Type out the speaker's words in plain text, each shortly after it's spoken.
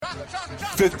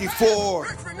54.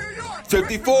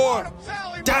 54.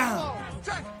 Down.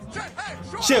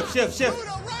 Shift.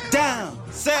 Down.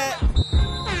 Set.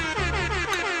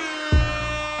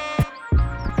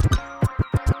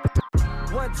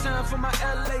 One time for my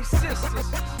LA sisters.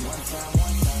 One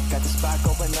time. Got the spot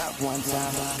open up one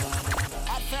time.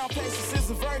 I found patience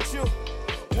is a virtue.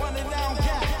 One and now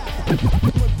got.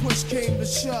 When push came to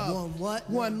shove. One what?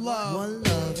 One love. One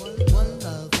love. One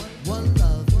love. One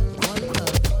love. One love.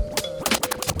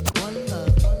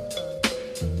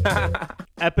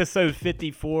 Episode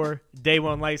 54, Day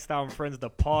One Lifestyle and Friends, the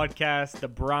podcast, the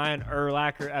Brian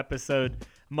Urlacher episode.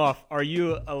 Muff, are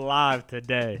you alive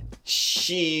today?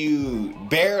 Shoot,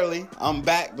 barely. I'm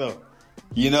back though.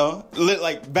 You know,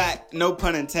 like back, no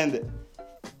pun intended.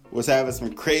 Was having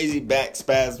some crazy back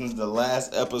spasms the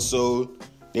last episode.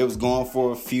 It was going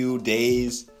for a few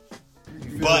days.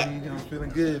 But I'm feeling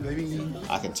good, baby.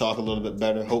 I can talk a little bit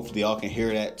better. Hopefully y'all can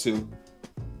hear that too.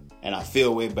 And I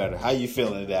feel way better. How you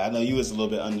feeling today? I know you was a little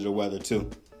bit under the weather too.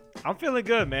 I'm feeling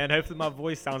good, man. Hopefully my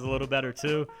voice sounds a little better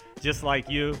too, just like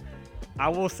you. I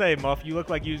will say, Muff, you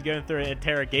look like you was going through an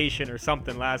interrogation or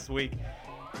something last week.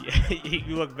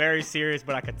 You look very serious,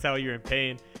 but I could tell you're in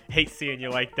pain. Hate seeing you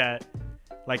like that.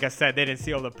 Like I said, they didn't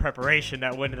see all the preparation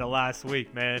that went into last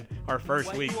week, man. Our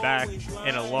first week back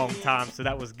in a long time, so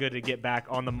that was good to get back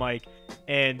on the mic.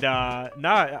 And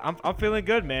I'm feeling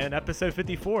good, man. Episode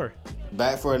 54.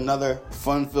 Back for another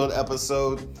fun-filled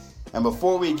episode. And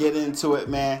before we get into it,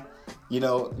 man, you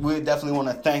know, we definitely want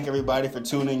to thank everybody for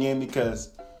tuning in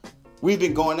because we've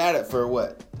been going at it for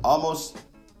what? Almost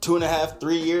 2.5,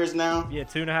 3 years now? Yeah,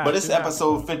 2.5. But it's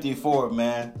episode 54,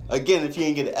 man. Again, if you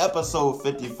didn't get episode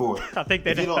 54, I think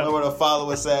they if you don't know where to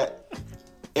follow us at,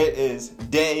 it is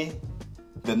Day,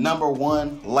 the number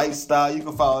one lifestyle. You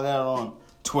can follow that on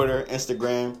Twitter,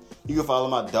 Instagram. You can follow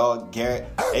my dog,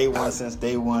 Garrett, A1 since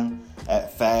day one,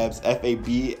 at Fabs,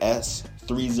 Fabs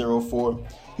 304.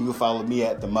 You can follow me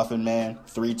at the Muffin Man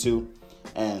 32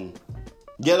 and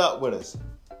get up with us.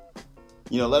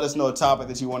 You know, let us know a topic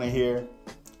that you want to hear.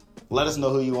 Let us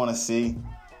know who you want to see.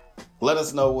 Let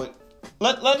us know what.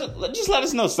 Just let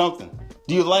us know something.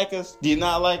 Do you like us? Do you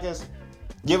not like us?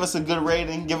 Give us a good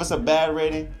rating. Give us a bad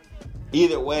rating.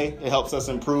 Either way, it helps us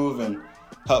improve and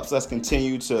helps us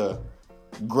continue to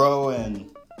grow and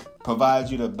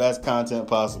provide you the best content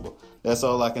possible. That's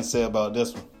all I can say about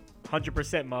this one.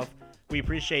 100%, Muff. We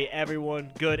appreciate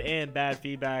everyone, good and bad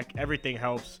feedback. Everything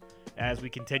helps as we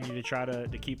continue to try to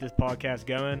keep this podcast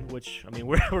going, which, I mean,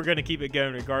 we're going to keep it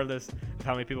going regardless of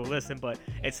how many people listen, but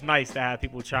it's nice to have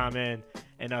people chime in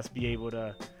and us be able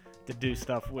to do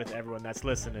stuff with everyone that's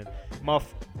listening.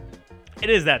 Muff, it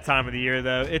is that time of the year,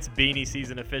 though. It's beanie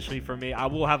season officially for me. I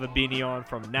will have a beanie on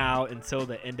from now until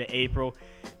the end of April.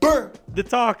 Burr! The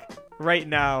talk right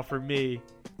now for me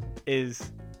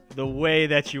is the way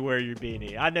that you wear your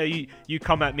beanie. I know you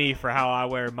come at me for how I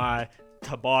wear my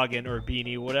toboggan or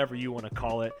beanie, whatever you want to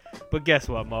call it. But guess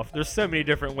what, Muff? There's so many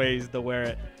different ways to wear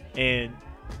it, and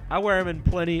I wear them in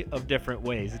plenty of different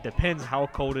ways. It depends how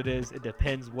cold it is. It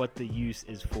depends what the use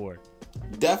is for.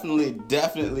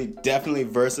 Definitely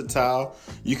versatile.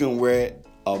 You can wear it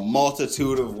a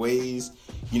multitude of ways.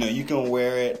 You know, you can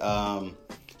wear it,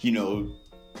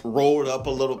 rolled up a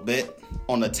little bit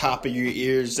on the top of your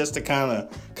ears just to kind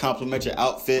of complement your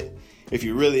outfit. If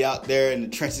you're really out there in the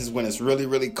trenches when it's really,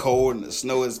 really cold and the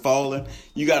snow is falling,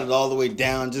 you got it all the way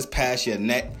down just past your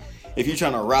neck. If you're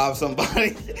trying to rob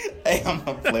somebody, hey, I'm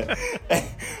not playing.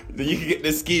 You can get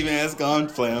this ski mask on,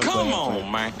 play. Come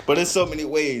on, man. But there's so many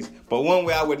ways. But one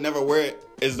way I would never wear it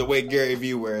is the way Gary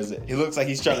Vee wears it. He looks like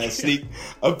he's trying to sneak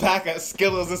a pack of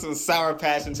Skittles and some Sour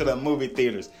Patch into the movie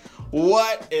theaters.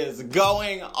 What is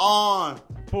going on?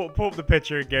 Pull up the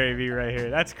picture of Gary Vee right here.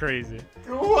 That's crazy.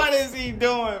 What is he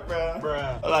doing,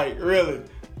 bro? Like, really?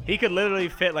 He could literally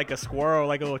fit like a squirrel,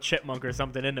 like a little chipmunk or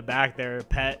something in the back there, a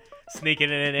pet, sneaking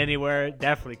it in anywhere.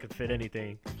 Definitely could fit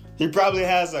anything. He probably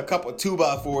has a couple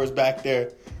 2x4s back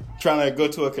there trying to go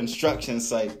to a construction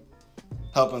site,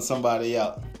 helping somebody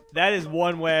out. That is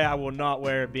one way I will not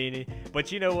wear a beanie. But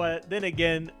you know what? Then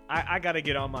again, I got to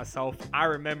get on myself. I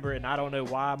remember, and I don't know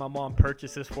why my mom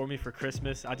purchased this for me for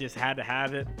Christmas. I just had to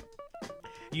have it.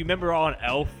 You remember on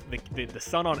Elf, the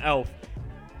son on Elf,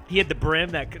 he had the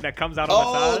brim that comes out on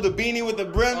the side. Oh, the beanie with the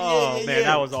brim? Oh, yeah. Man,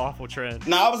 that was an awful trend.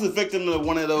 Now, I was a victim of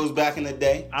one of those back in the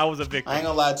day. I was a victim. I ain't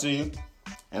gonna lie to you.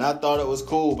 And I thought it was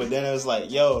cool, but then it was like,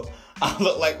 yo, I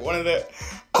look like one of the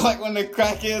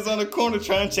crackheads on the corner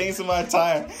trying to change somebody's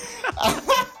tire.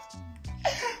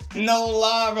 No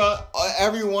lie, bro.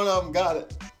 Every one of them got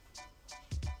it.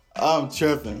 I'm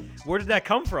tripping. Where did that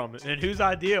come from? And whose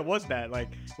idea was that? Like,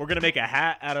 we're gonna make a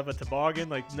hat out of a toboggan.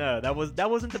 Like, no, that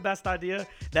wasn't the best idea.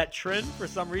 That trend, for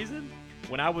some reason,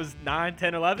 when I was 9,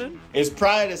 10, 11, It's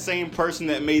probably the same person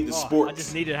that made the sports.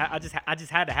 I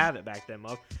just had to have it back then,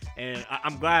 Muff. And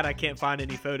I'm glad I can't find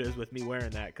any photos with me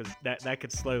wearing that, because that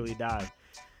could slowly die.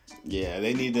 Yeah,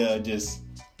 they need to just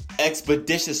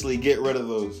expeditiously get rid of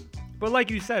those. But like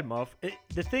you said, Muff,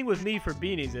 the thing with me for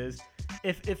beanies is,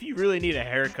 if you really need a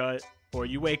haircut, or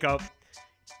you wake up,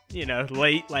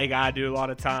 late like I do a lot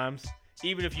of times,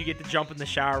 even if you get to jump in the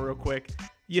shower real quick,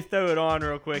 you throw it on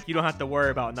real quick. You don't have to worry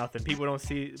about nothing. People don't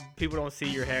see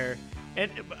your hair.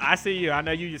 And I see you. I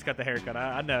know you just got the haircut.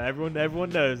 I know. Everyone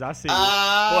knows. I see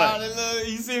you.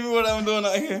 You see me what I'm doing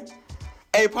out here?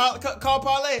 Hey, call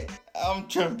Parlay. I'm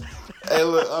tripping. Hey,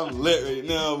 look, I'm lit right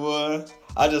now, boy.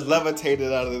 I just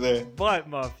levitated out of there. But,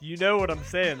 Muff, you know what I'm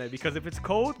saying there, because if it's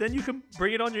cold, then you can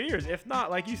bring it on your ears. If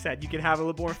not, like you said, you can have it a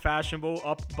little more fashionable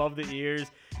up above the ears.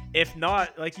 If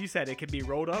not, like you said, it could be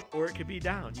rolled up or it could be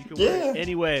down. You can wear it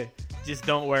anyway. Just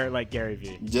don't wear it like Gary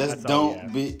Vee. Just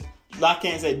don't be. I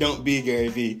can't say don't be Gary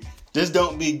Vee. Just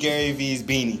don't be Gary Vee's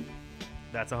beanie.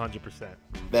 That's 100%.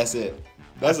 That's it.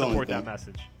 That's the only support thing. that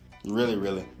message. Really,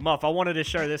 really. Muff, I wanted to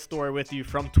share this story with you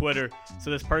from Twitter.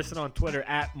 So this person on Twitter,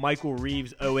 at Michael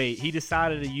Reeves 08, he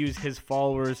decided to use his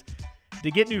followers to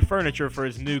get new furniture for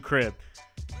his new crib.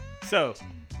 So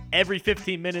every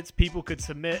 15 minutes, people could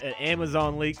submit an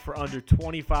Amazon link for under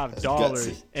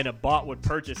 $25, and a bot would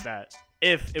purchase that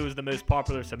if it was the most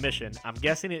popular submission. I'm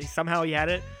guessing somehow he had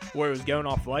it where it was going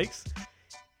off likes.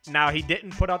 Now, he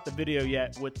didn't put out the video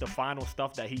yet with the final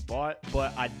stuff that he bought,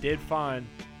 but I did find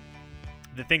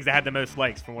the things that had the most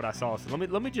likes from what I saw. So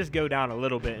let me just go down a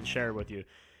little bit and share it with you.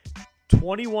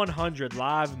 2,100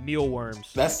 live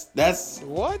mealworms. That's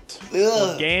what?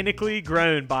 Ugh. Organically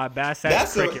grown by Bassett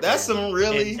Cricket. That's some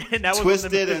really and that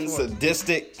twisted and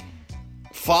sadistic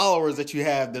followers that you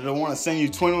have that don't want to send you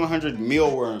 2,100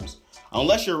 mealworms,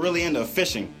 unless you're really into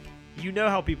fishing. You know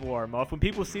how people are, Muff. When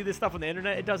people see this stuff on the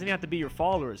internet, it doesn't even have to be your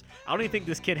followers. I don't even think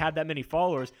this kid had that many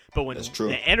followers, but when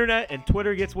the internet and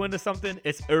Twitter gets wind of something,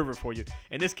 it's over for you.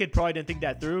 And this kid probably didn't think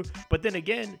that through, but then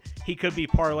again, he could be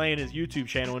parlaying his YouTube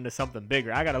channel into something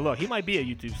bigger. I gotta look. He might be a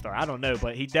YouTube star. I don't know,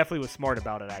 but he definitely was smart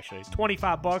about it, actually.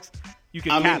 $25, you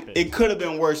can cap it. It could have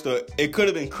been worse, though. It could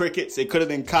have been crickets. It could have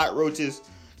been cockroaches.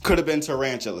 Could have been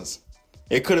tarantulas.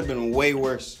 It could have been way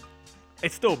worse.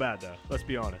 It's still bad, though. Let's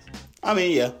be honest. I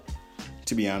mean, yeah.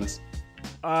 To be honest.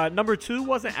 Number 2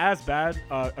 wasn't as bad.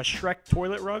 A Shrek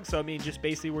toilet rug. So, I mean, just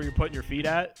basically where you're putting your feet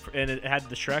at. And it had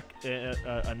the Shrek,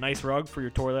 a nice rug for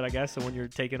your toilet, I guess. So when you're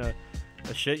taking a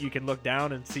shit, you can look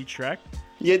down and see Shrek.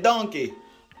 Yeah, donkey.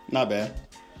 Not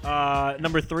bad.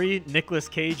 Number 3, Nicolas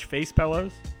Cage face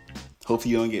pillows.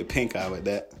 Hopefully you don't get pink eye with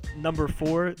that. Number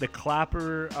 4, the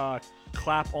Clapper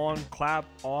clap on, clap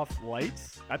off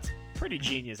lights. That's pretty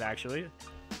genius, actually.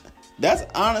 That's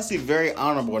honestly very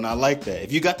honorable, and I like that.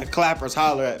 If you got the clappers,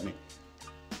 holler at me.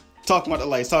 Talking about the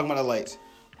lights.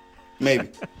 Maybe.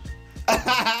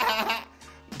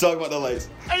 Talking about the lights.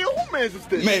 Hey, who man is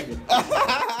this? Maybe.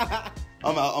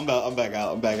 I'm back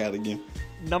out again.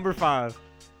 Number 5.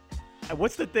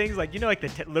 What's the things like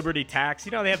the Liberty Tax?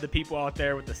 You know, they have the people out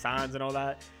there with the signs and all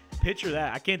that. Picture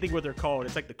that. I can't think what they're called.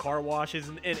 It's like the car washes,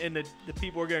 and the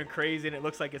people are going crazy, and it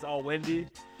looks like it's all windy.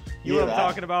 You know what I'm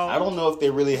talking about? I don't know if they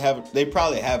really have. They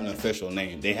probably have an official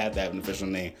name. They have to have an official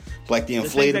name, like the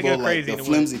inflatable, like the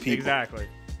flimsy people. Exactly.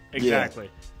 Yeah.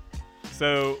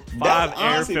 So 5 that's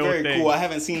honestly air-filled very cool. I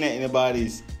haven't seen that in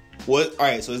anybody's. What? All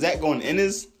right. So is that going in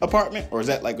his apartment, or is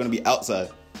that like going to be outside?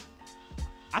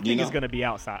 I think it's going to be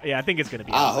outside. Yeah, I think it's going to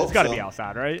be outside. It's got to be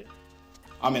outside, right?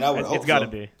 I mean, I would hope it's got to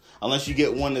be. Unless you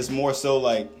get one that's more so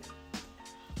like.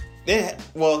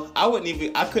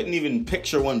 I couldn't even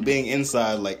picture one being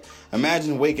inside. Like,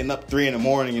 imagine waking up 3 a.m.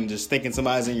 and just thinking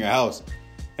somebody's in your house,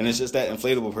 and it's just that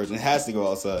inflatable person. It has to go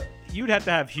outside. You'd have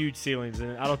to have huge ceilings,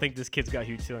 and I don't think this kid's got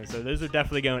huge ceilings. So those are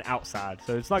definitely going outside.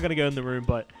 So it's not going to go in the room,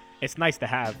 but it's nice to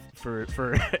have for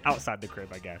outside the crib,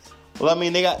 I guess. Well, I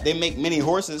mean, they make mini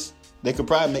horses. They could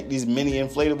probably make these mini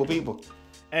inflatable people.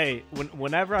 Hey,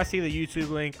 whenever I see the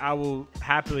YouTube link, I will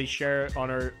happily share it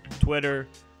on our Twitter,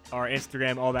 our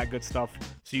Instagram, all that good stuff,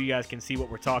 so you guys can see what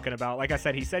we're talking about. Like I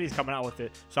said, he said he's coming out with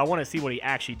it, so I want to see what he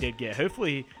actually did get.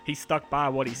 Hopefully, he stuck by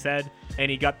what he said, and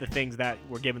he got the things that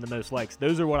were given the most likes.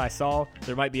 Those are what I saw.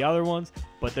 There might be other ones,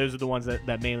 but those are the ones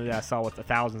that mainly I saw with the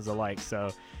thousands of likes. So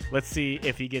let's see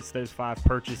if he gets those 5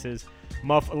 purchases.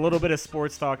 Muff, a little bit of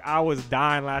sports talk. I was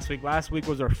dying last week. Last week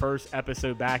was our first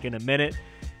episode back in a minute,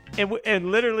 and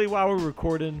literally while we're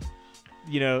recording,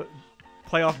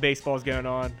 playoff baseball is going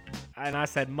on. And I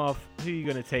said, Muff, who are you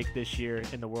going to take this year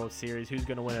in the World Series? Who's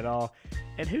going to win it all?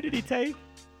 And who did he take?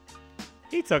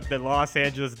 He took the Los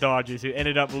Angeles Dodgers, who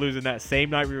ended up losing that same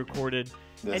night we recorded.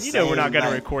 The And we're not going to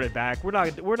same record it back. We're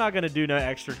not going to do no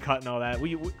extra cut and all that.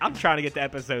 I'm trying to get the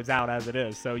episodes out as it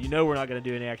is, so we're not going to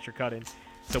do any extra cutting.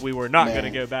 So we were not going to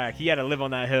go back. He had to live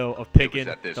on that hill of picking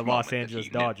the Los Angeles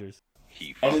Dodgers.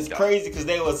 And it's crazy because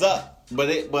they was up,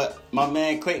 but my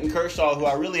man Clayton Kershaw, who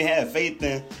I really had faith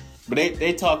in, but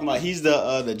they talking about he's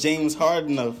the James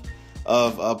Harden of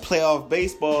playoff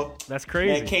baseball. That's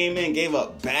crazy. That came in, gave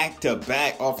up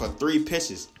back-to-back off of 3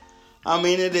 pitches. I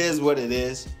mean, it is what it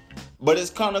is. But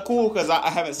it's kind of cool because I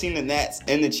haven't seen the Nats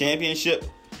in the championship.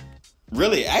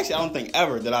 Really, actually, I don't think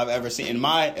ever that I've ever seen in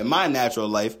my natural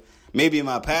life. Maybe in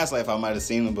my past life I might have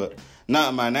seen them, but not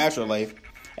in my natural life.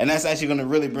 And that's actually going to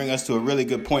really bring us to a really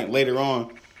good point later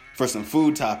on for some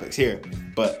food topics here.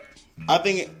 But I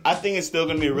think it's still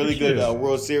going to be a really good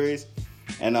World Series.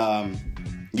 And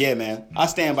yeah, man, I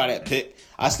stand by that pick.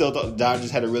 I still thought the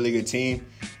Dodgers had a really good team.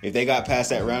 If they got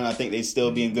past that round, I think they'd still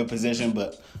be in good position.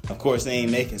 But, of course, they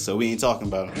ain't making, so we ain't talking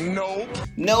about them.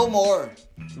 No more.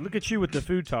 Look at you with the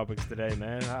food topics today,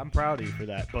 man. I'm proud of you for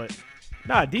that. But,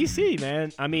 nah, DC,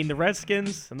 man. I mean, the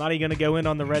Redskins, I'm not even going to go in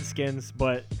on the Redskins,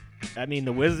 but, I mean,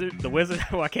 the Wizards,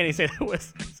 well, I can't even say the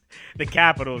Wizards. The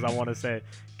Capitals, I want to say.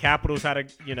 Capitals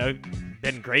had,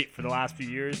 been great for the last few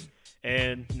years,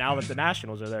 and now that the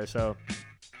Nationals are there, so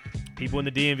people in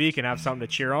the DMV can have something to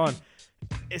cheer on.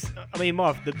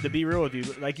 Muff, to be real with you,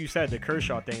 like you said, the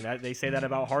Kershaw thing, that they say that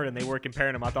about Harden, they were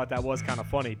comparing him. I thought that was kind of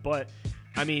funny. But,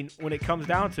 I mean, when it comes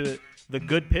down to it, the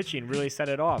good pitching really set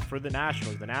it off for the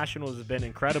Nationals. The Nationals have been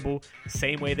incredible.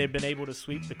 Same way they've been able to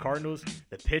sweep the Cardinals.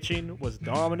 The pitching was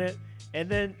dominant. And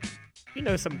then,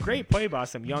 some great play by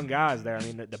some young guys there. I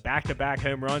mean, the back-to-back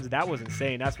home runs, that was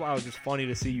insane. That's why it was just funny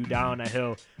to see you down that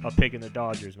hill of picking the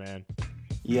Dodgers, man.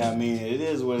 Yeah, I mean, it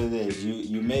is what it is.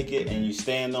 You make it and you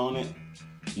stand on it.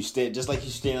 You stand just like you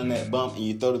stand on that bump and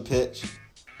you throw the pitch.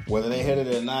 Whether they hit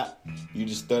it or not, you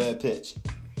just throw that pitch.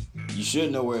 You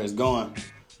should know where it's going,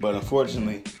 but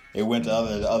unfortunately, it went the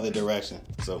other direction.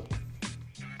 So,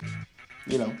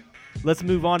 Let's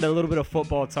move on to a little bit of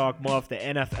football talk, Muff, the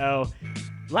NFL.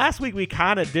 Last week we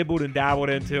kind of dibbled and dabbled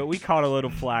into it. We caught a little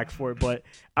flack for it, but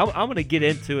I'm going to get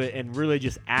into it and really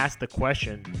just ask the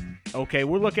question. Okay,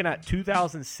 we're looking at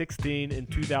 2016 and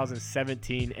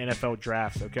 2017 NFL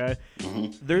drafts, okay?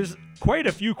 Mm-hmm. There's quite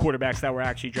a few quarterbacks that were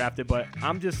actually drafted, but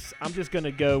I'm just going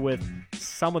to go with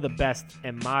some of the best,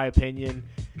 in my opinion,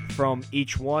 from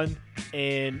each one.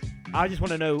 And I just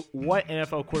want to know, what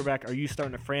NFL quarterback are you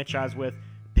starting to franchise with?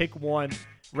 Pick one.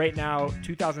 Right now,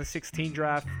 2016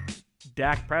 draft,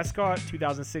 Dak Prescott.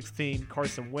 2016,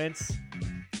 Carson Wentz.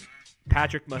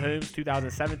 Patrick Mahomes,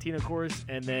 2017, of course.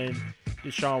 And then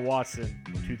Deshaun Watson,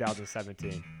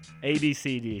 2017. A, B,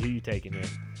 C, D. Who you taking here?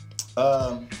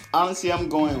 Honestly, I'm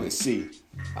going with C.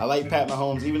 I like Pat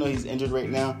Mahomes, even though he's injured right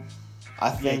now. I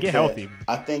think get healthy.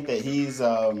 I think that he's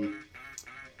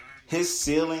his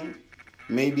ceiling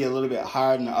may be a little bit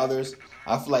higher than others.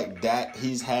 I feel like Dak,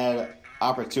 he's had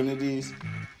opportunities,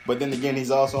 but then again, he's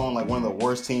also on like one of the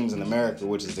worst teams in America,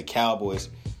 which is the Cowboys.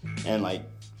 And like,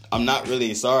 I'm not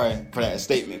really sorry for that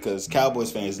statement because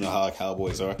Cowboys fans know how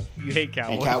Cowboys are. You hate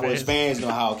Cowboys and Cowboys fans know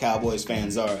how Cowboys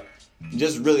fans are.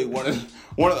 Just really one of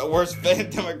the worst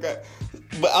fan demographics.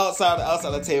 But outside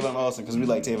of Tavon Austin, because we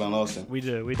like Tavon Austin. We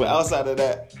do. But outside of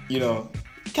that,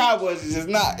 Cowboys is just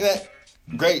not that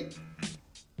great.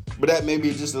 But that may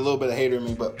be just a little bit of hater in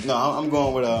me. But no, I'm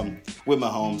going with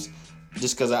Mahomes.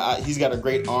 Just because he's got a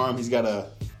great arm. He's got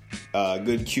a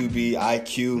good QB,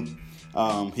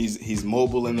 IQ. He's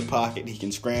mobile in the pocket. He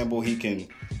can scramble. He can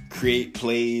create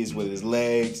plays with his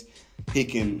legs. He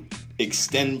can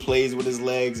extend plays with his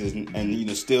legs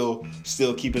and still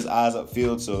keep his eyes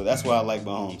upfield. So that's why I like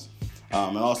Mahomes.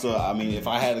 And also, I mean, if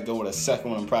I had to go with a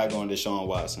second one, I'm probably going Deshaun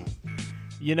Watson.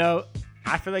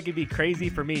 I feel like it'd be crazy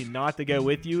for me not to go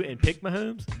with you and pick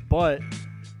Mahomes, but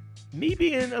me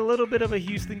being a little bit of a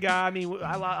Houston guy, I mean,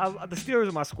 the Steelers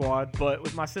are my squad, but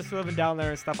with my sister living down there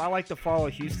and stuff, I like to follow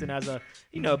Houston as a,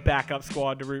 backup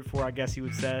squad to root for, I guess you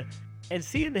would say. And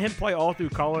seeing him play all through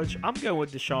college, I'm going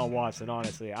with Deshaun Watson,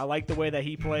 honestly. I like the way that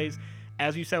he plays.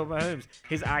 As you said with Mahomes,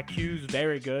 his IQ is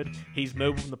very good. He's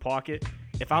mobile in the pocket.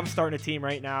 If I'm starting a team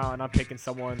right now and I'm picking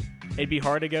someone, it'd be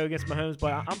hard to go against Mahomes,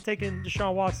 but I'm taking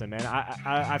Deshaun Watson, man.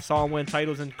 I saw him win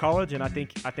titles in college, and I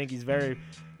think he's very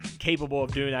capable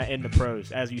of doing that in the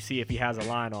pros, as you see if he has a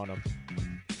line on him.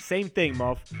 Same thing,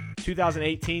 Muff.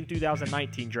 2018,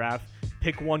 2019 draft.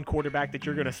 Pick one quarterback that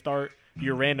you're going to start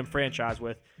your random franchise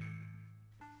with.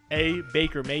 A,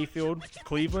 Baker Mayfield,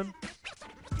 Cleveland.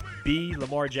 B,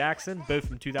 Lamar Jackson, both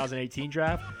from 2018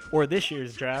 draft. Or this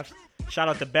year's draft, Shout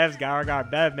out to Bev's guy, our guy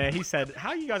Bev, man. He said,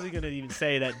 how you guys are going to even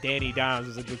say that Danny Dimes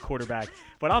is a good quarterback?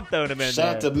 But I'm throwing him in there.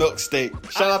 Shout out to Milk State.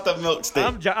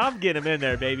 I'm getting him in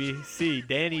there, baby. C,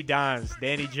 Danny Dimes,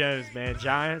 Danny Jones, man.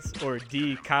 Giants, or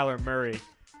D, Kyler Murray,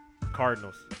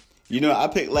 Cardinals. I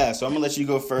picked last, so I'm going to let you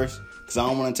go first because I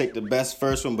don't want to take the best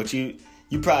first one, but you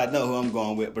probably know who I'm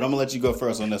going with, but I'm going to let you go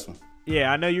first on this one.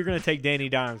 Yeah, I know you're going to take Danny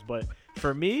Dimes, but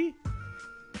for me,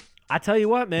 I tell you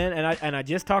what, man, and I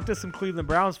just talked to some Cleveland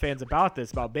Browns fans about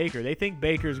Baker. They think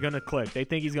Baker's going to click. They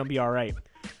think he's going to be all right.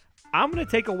 I'm going to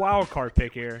take a wild card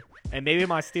pick here, and maybe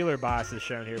my Steeler bias is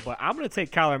shown here, but I'm going to take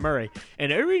Kyler Murray.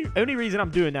 And the only reason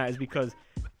I'm doing that is because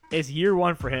it's year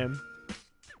one for him,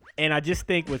 and I just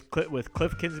think with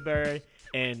Cliff Kingsbury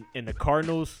and the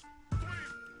Cardinals,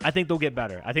 I think they'll get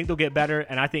better.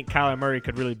 And I think Kyler Murray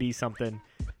could really be something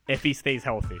if he stays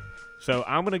healthy. So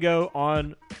I'm going to go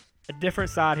on a different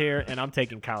side here, and I'm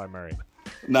taking Kyler Murray.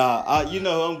 Nah, you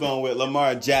know who I'm going with,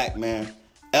 Lamar Jack, man.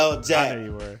 L. Jack. I know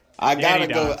you were. I gotta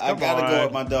go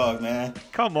with my dog, man.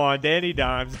 Come on, Danny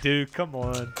Dimes, dude. Come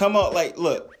on.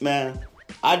 Look, man.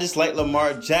 I just like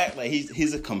Lamar Jack. Like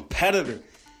he's a competitor.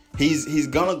 He's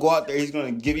gonna go out there. He's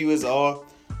gonna give you his all.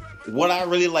 What I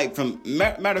really like from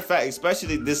matter of fact,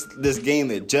 especially this game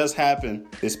that just happened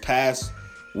this past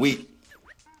week,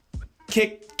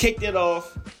 kicked it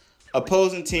off.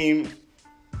 Opposing team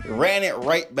ran it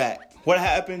right back. What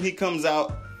happened? He comes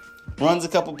out, runs a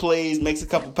couple plays, makes a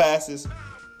couple passes,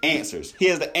 answers. He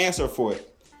has the answer for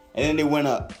it. And then they went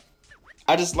up.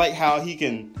 I just like how he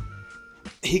can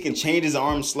change his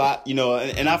arm slot,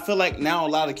 and I feel like now a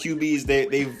lot of QBs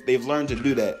they've learned to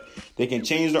do that. They can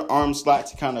change their arm slot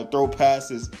to kind of throw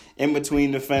passes in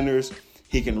between defenders.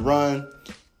 He can run.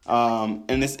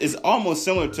 And it's almost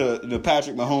similar to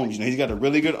Patrick Mahomes. He's got a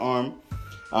really good arm.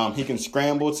 He can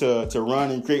scramble to run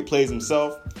and create plays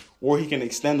himself, or he can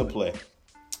extend the play.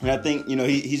 And I think,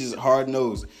 he's just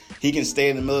hard-nosed. He can stay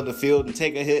in the middle of the field and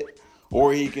take a hit,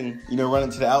 or he can, run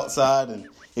into the outside. And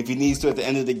if he needs to at the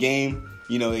end of the game,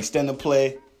 extend the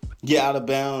play, get out of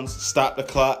bounds, stop the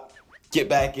clock, get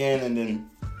back in, and then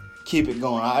keep it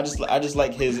going. I just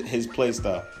like his play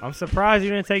style. I'm surprised you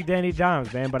didn't take Danny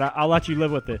Dimes, man, but I'll let you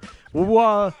live with it.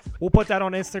 We'll put that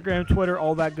on Instagram, Twitter,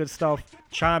 all that good stuff.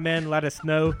 Chime in, let us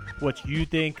know what you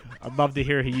think. I'd love to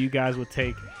hear who you guys would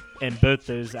take in both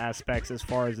those aspects as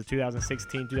far as the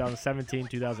 2016, 2017,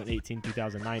 2018,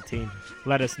 2019.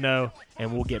 Let us know,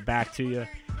 and we'll get back to you.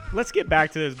 Let's get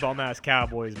back to those bum-ass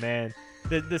Cowboys, man.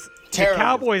 The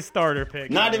Cowboys starter pick.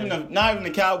 Not even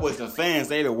the Cowboys, the fans,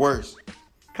 they the worst.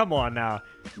 Come on now.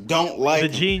 Don't like the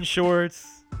jean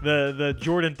shorts, the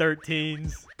Jordan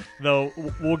 13s. Though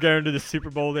we'll go into the Super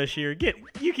Bowl this year.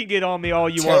 You can get on me all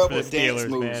you want for the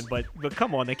Steelers, man. But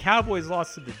come on, the Cowboys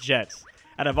lost to the Jets.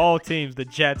 Out of all teams, the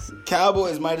Jets.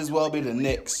 Cowboys might as well be the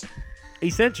Knicks.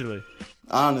 Essentially.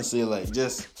 Honestly,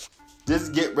 just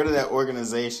get rid of that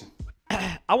organization.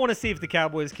 I want to see if the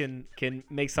Cowboys can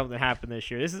make something happen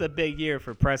this year. This is a big year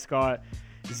for Prescott.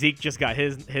 Zeke just got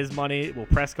his money. Will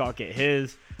Prescott get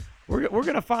his? We're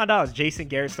going to find out. Is Jason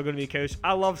Garrett still going to be coach?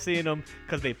 I love seeing them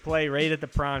because they play right at the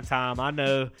prime time. I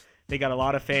know they got a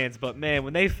lot of fans, but, man,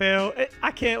 when they fail,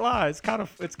 I can't lie. It's kind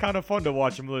of fun to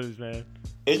watch them lose, man.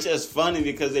 It's just funny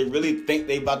because they really think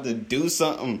they about to do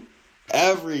something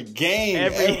every game,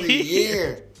 every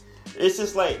year. It's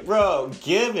just like, bro,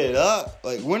 give it up.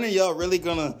 Like, when are y'all really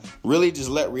going to really just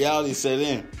let reality set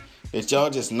in? That y'all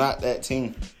just not that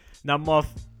team. Now,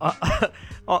 Muff,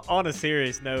 on a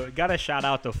serious note, got to shout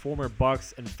out to former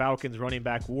Bucks and Falcons running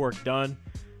back Warrick Dunn.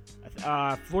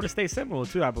 Florida State Seminole,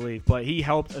 too, I believe. But he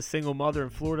helped a single mother in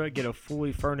Florida get a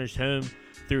fully furnished home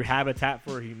through Habitat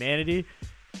for Humanity.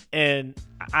 And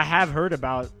I have heard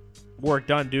about Warrick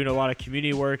Dunn doing a lot of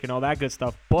community work and all that good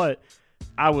stuff. But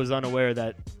I was unaware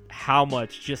that how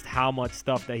much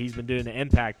stuff that he's been doing to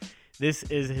impact. This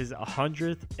is his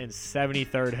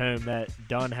 173rd home that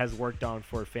Dunn has worked on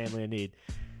for a family in need.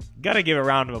 Got to give a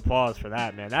round of applause for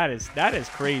that, man. That is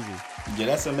crazy. Yeah,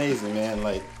 that's amazing, man.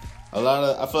 Like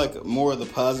I feel like more of the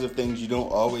positive things you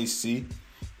don't always see,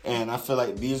 and I feel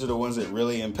like these are the ones that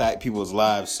really impact people's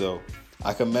lives. So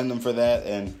I commend him for that.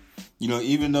 And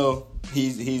even though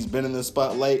he's been in the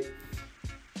spotlight,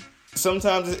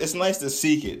 sometimes it's nice to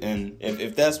seek it. And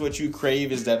if that's what you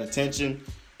crave is that attention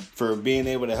for being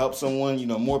able to help someone,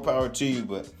 more power to you.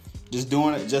 But just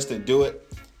doing it just to do it,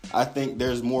 I think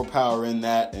there's more power in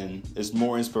that, and it's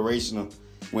more inspirational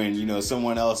when,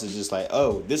 someone else is just like,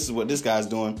 oh, this is what this guy's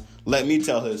doing. Let me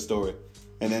tell his story.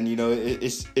 And then,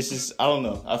 it's just, I don't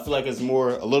know. I feel like it's a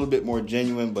little bit more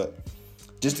genuine, but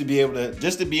just to be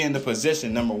in the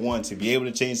position, number one, to be able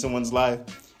to change someone's life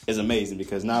is amazing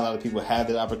because not a lot of people have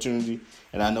that opportunity,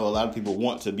 and I know a lot of people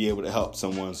want to be able to help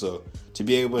someone. So to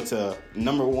be able to,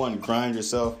 number one, grind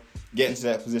yourself, get into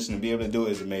that position, and be able to do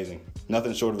it is amazing.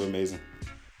 Nothing short of amazing.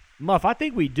 Muff, I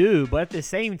think we do, but at the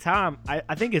same time,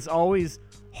 I think it's always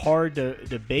hard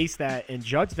to base that and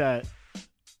judge that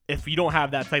if you don't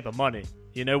have that type of money.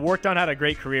 You know, Wharton had a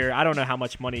great career. I don't know how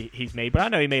much money he's made, but I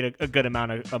know he made a good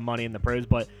amount of money in the pros.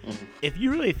 But if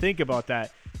you really think about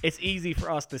that, it's easy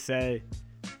for us to say,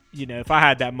 you know, if I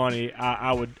had that money,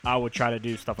 I would try to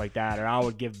do stuff like that, or I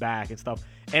would give back and stuff.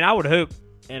 And I would hope,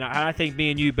 and I think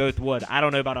me and you both would. I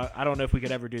don't know if we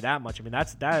could ever do that much. I mean,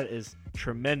 that is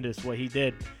tremendous what he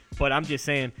did. But I'm just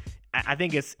saying, I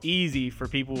think it's easy for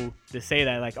people to say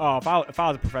that, like, oh, if I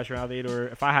was a professional athlete, or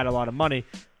if I had a lot of money.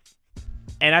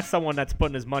 And that's someone that's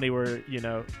putting his money where, you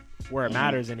know, where it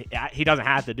matters, and he doesn't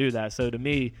have to do that. So to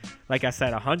me, like I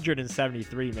said,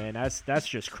 173, man, that's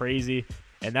just crazy,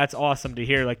 and that's awesome to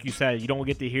hear. Like you said, you don't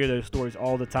get to hear those stories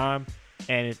all the time,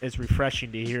 and it's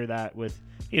refreshing to hear that with,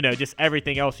 you know, just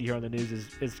everything else you hear on the news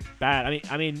is bad.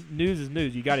 I mean, news is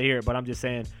news. You got to hear it, but I'm just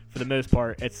saying, for the most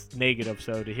part, it's negative.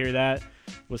 So to hear that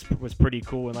was pretty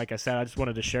cool, and like I said, I just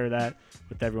wanted to share that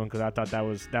with everyone because I thought that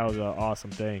was an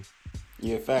awesome thing.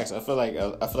 Yeah, facts. I feel like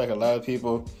a lot of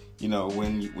people, you know,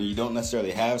 when you don't necessarily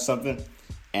have something,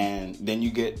 and then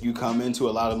you come into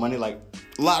a lot of money, like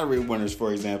lottery winners,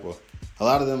 for example. A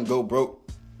lot of them go broke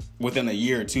within a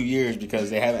year or 2 years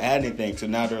because they haven't had anything. So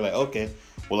now they're like, okay,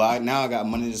 well, I got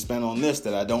money to spend on this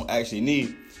that I don't actually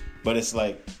need. But it's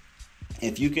like,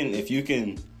 if you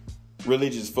can really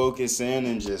just focus in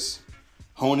and just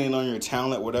hone in on your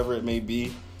talent, whatever it may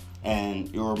be,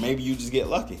 or maybe you just get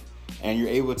lucky. And you're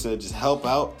able to just help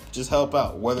out,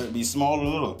 whether it be small or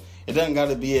little. It doesn't got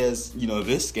to be as, you know,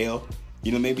 this scale.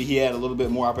 You know, maybe he had a little bit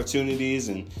more opportunities,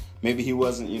 and maybe he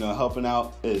wasn't, you know, helping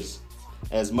out as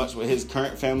much with his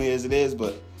current family as it is.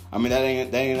 But I mean, that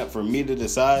ain't up for me to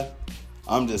decide.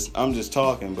 I'm just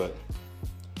talking, but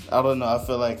I don't know. I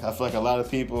feel like a lot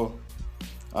of people,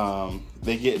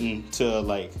 they get into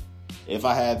like, if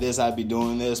I had this, I'd be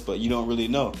doing this, but you don't really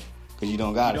know. Because you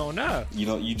don't got it. You don't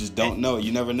know. You just don't know.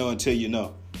 You never know until you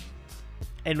know.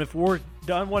 And if we're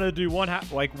done, want to do one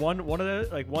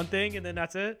thing, and then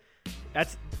that's it.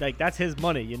 That's his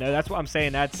money. You know, that's what I'm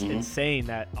saying. That's insane.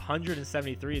 That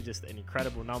 173 is just an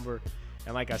incredible number.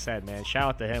 And like I said, man, shout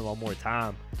out to him one more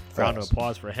time. Round of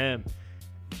applause for him.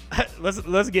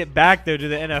 Let's get back though to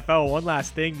the NFL. One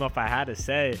last thing, Muff, I had to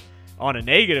say. On a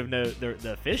negative note,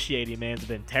 the officiating, man's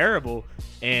been terrible,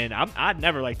 and I'd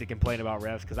never like to complain about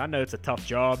refs because I know it's a tough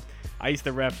job. I used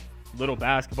to ref little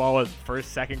basketball as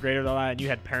first, second grader, all that, and you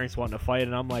had parents wanting to fight,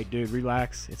 and I'm like, dude,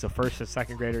 relax. It's a first and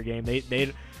second grader game.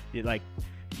 They like,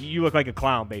 you look like a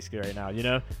clown basically right now, you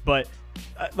know. But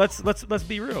let's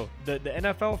be real. The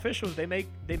NFL officials, they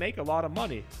make a lot of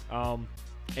money,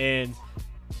 and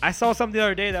I saw something the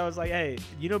other day that was like, hey,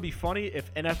 you know, it'd be funny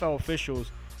if NFL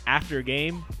officials after a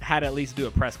game had at least do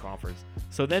a press conference,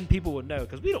 so then people would know,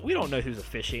 because we don't know who's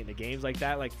officiating the games like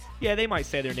that. Like, yeah, they might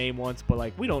say their name once, but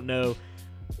like, we don't know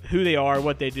who they are,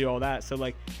 what they do, all that. So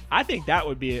like, I think that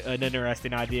would be an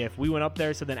interesting idea if we went up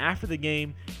there, so then after the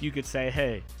game you could say,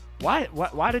 hey, why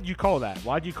did you call that?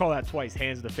 Why did you call that twice,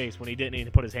 hands to the face, when he didn't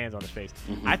even put his hands on his face?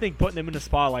 I think putting him in the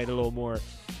spotlight a little more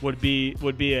would be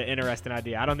an interesting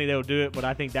idea. I don't think they would do it, but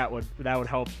I think that would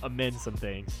help amend some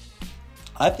things.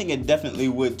 I think it definitely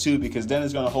would too, because then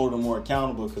it's going to hold them more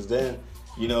accountable. Because then,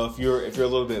 you know, if you're a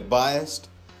little bit biased,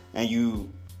 and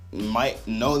you might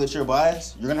know that you're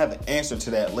biased, you're going to have to answer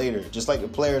to that later, just like the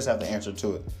players have to answer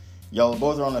to it. Y'all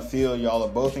both are on the field. Y'all are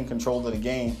both in control of the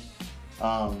game.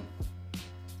 I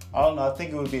don't know. I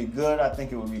think it would be good. I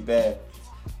think it would be bad.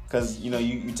 Because, you know,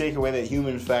 you take away that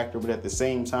human factor, but at the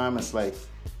same time, it's like,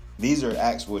 these are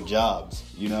actual jobs,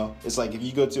 you know? It's like if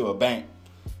you go to a bank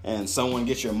and someone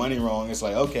gets your money wrong, it's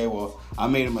like, okay, well, I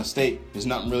made a mistake. There's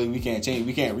nothing really we can't change.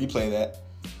 We can't replay that.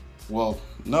 Well,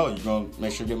 no, you're going to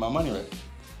make sure to get my money right.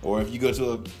 Or if you go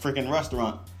to a freaking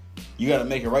restaurant, you got to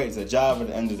make it right. It's a job at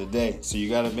the end of the day. So you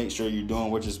got to make sure you're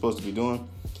doing what you're supposed to be doing.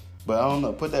 But I don't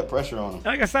know. Put that pressure on them.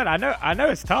 Like I said, I know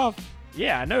it's tough.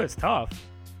 Yeah, I know it's tough.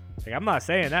 Like, I'm not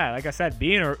saying that. Like I said,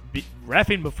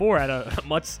 reffing before at a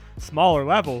much smaller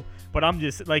level. But I'm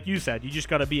just, like you said, you just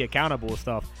got to be accountable and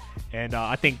stuff. And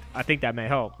I think that may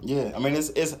help. Yeah, I mean,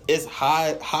 it's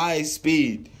high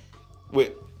speed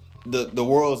with the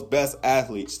world's best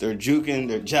athletes. They're juking,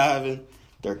 they're jiving,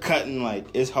 they're cutting. Like,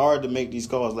 it's hard to make these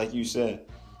calls, like you said.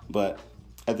 But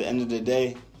at the end of the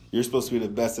day, you're supposed to be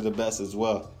the best of the best as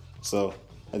well. So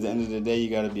at the end of the day, you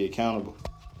got to be accountable.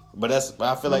 But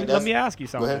I feel like that's... Let me ask you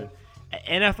something.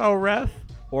 An NFL ref,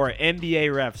 or an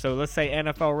NBA ref. So let's say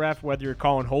NFL ref, whether you're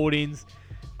calling holdings,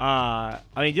 I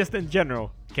mean, just in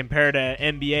general, compared to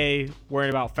NBA worrying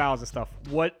about fouls and stuff.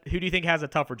 Who do you think has a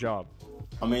tougher job?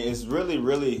 I mean, it's really,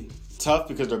 really tough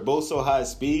because they're both so high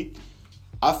speed.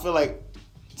 I feel like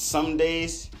some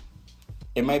days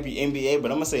it might be NBA,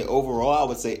 but I'm going to say overall, I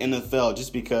would say NFL,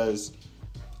 just because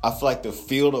I feel like the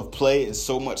field of play is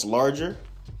so much larger,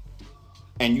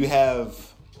 and you have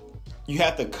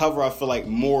to cover, I feel like,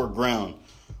 more ground.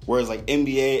 Whereas like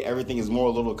NBA, everything is more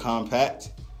a little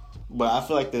compact. But I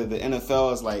feel like the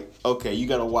NFL is like, okay, you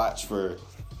got to watch for,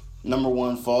 number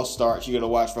one, false starts. You got to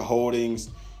watch for holdings.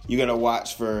 You got to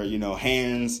watch for,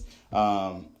 hands.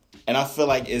 And I feel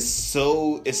like it's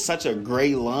such a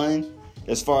gray line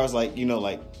as far as like,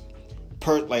 not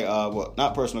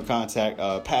personal contact,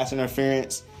 pass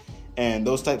interference and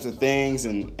those types of things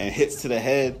and hits to the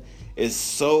head is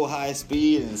so high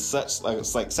speed and such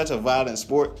a violent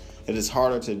sport that it's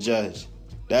harder to judge.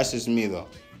 That's just me though.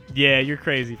 Yeah, you're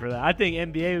crazy for that. I think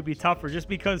NBA would be tougher just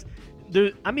because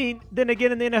then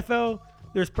again in the NFL,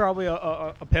 there's probably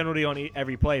a penalty on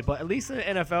every play. But at least in the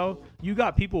NFL, you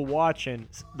got people watching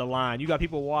the line. You got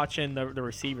people watching the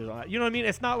receivers. You know what I mean?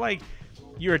 It's not like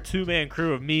you're a two-man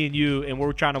crew of me and you, and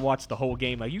we're trying to watch the whole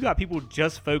game. Like, you got people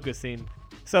just focusing.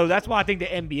 So that's why I think the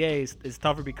NBA is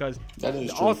tougher because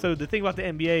also the thing about the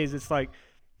NBA is it's like,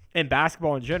 in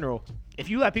basketball in general, if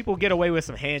you let people get away with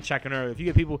some hand checking or if you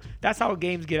get people, that's how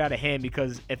games get out of hand,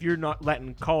 because if you're not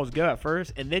letting calls go at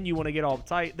first and then you want to get all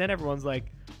tight, then everyone's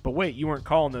like, but wait, you weren't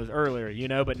calling those earlier,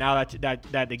 but now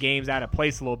that the game's out of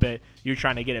place a little bit, you're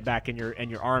trying to get it back in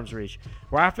your arm's reach.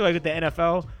 Where I feel like with the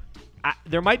NFL,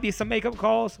 there might be some makeup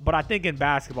calls, but I think in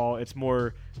basketball it's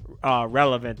more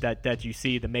relevant that you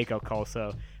see the makeup call.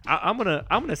 So I'm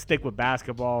gonna stick with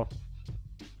basketball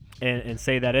and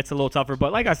say that it's a little tougher.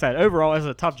 But like I said, overall it's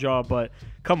a tough job. But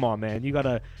come on, man, we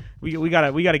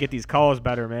gotta get these calls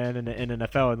better, man, in the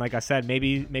NFL. And like I said,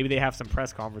 maybe they have some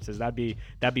press conferences. That'd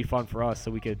be fun for us,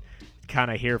 so we could kind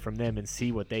of hear from them and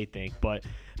see what they think. But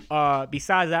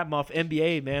besides that, Muff,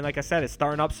 NBA, man, like I said, it's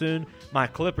starting up soon. My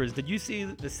Clippers, did you see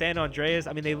the San Andreas?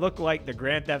 I mean, they look like the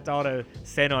Grand Theft Auto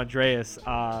San Andreas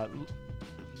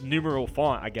numeral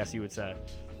font, I guess you would say.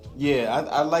 Yeah,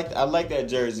 I like that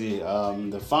jersey.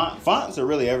 The fonts are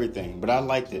really everything, but I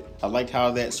liked it. I liked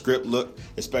how that script looked,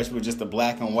 especially with just the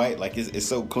black and white. Like, it's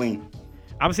so clean.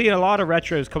 I'm seeing a lot of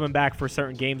retros coming back for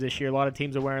certain games this year. A lot of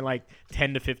teams are wearing like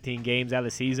 10 to 15 games out of the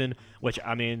season, which,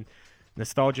 I mean,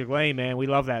 nostalgic lane, man. We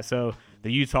love that. So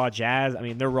the Utah Jazz, I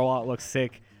mean, their rollout looks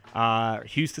sick.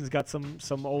 Houston's got some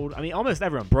old, I mean, almost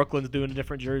everyone. Brooklyn's doing a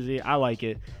different jersey. I like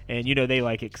it, and they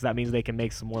like it because that means they can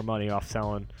make some more money off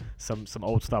selling some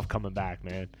old stuff coming back,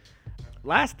 man.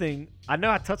 Last thing, I know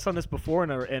I touched on this before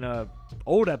in a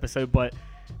old episode, but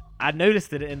I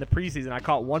noticed it in the preseason. I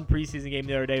caught one preseason game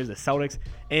the other day. It was the Celtics,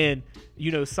 and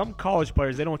some college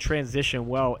players, they don't transition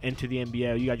well into the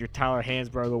NBA. You got your Tyler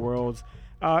Hansbrough of the worlds.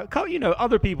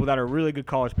 Other people that are really good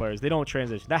college players, they don't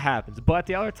transition. That happens. But at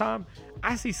the other time,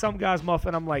 I see some guys muff,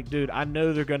 and I'm like, dude, I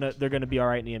know they're gonna be all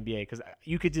right in the NBA because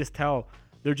you could just tell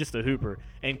they're just a hooper.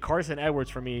 And Carson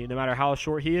Edwards, for me, no matter how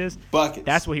short he is, buckets.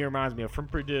 That's what he reminds me of. From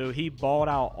Purdue, he balled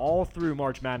out all through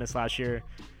March Madness last year.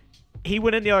 He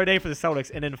went in the other day for the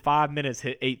Celtics, and in 5 minutes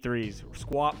hit 8 threes.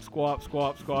 Squat.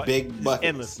 Big buckets.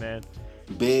 Endless, man.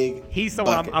 He's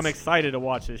someone I'm excited to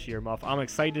watch this year, Muff. I'm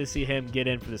excited to see him get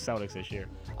in for the Celtics this year.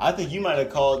 I think you might have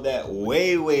called that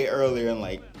way, way earlier, and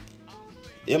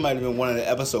it might have been one of the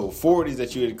episode 40s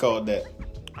that you had called that.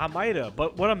 I might have,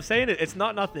 but what I'm saying is it's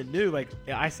not nothing new. Like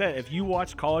I said, if you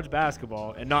watch college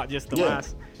basketball and not just the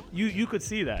last, you could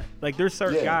see that. Like, there's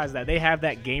certain guys that they have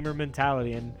that gamer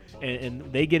mentality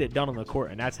and they get it done on the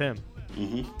court, and that's him.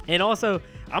 Mm-hmm. And also,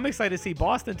 I'm excited to see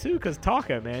Boston too, because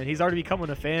Taco, man, he's already becoming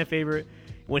a fan favorite.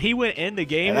 When he went in the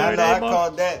game, and I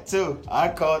called that too. I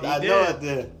know I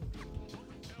did.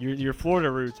 Your Florida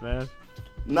roots, man.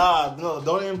 Nah, no,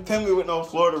 don't even pin me with no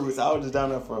Florida roots. I was just down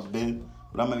there for a bid,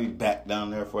 but I'm gonna be back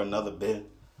down there for another bid.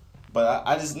 But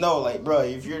I just know, bro,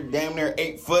 if you're damn near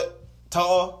 8 foot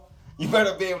tall, you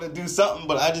better be able to do something.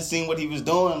 But I just seen what he was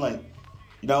doing.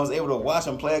 I was able to watch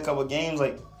him play a couple games.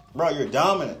 Bro, you're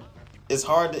dominant. It's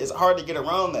hard to get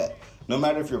around that. No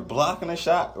matter if you're blocking a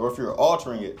shot or if you're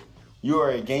altering it, you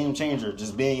are a game changer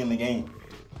just being in the game.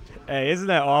 Hey, isn't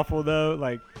that awful though?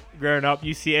 Growing up,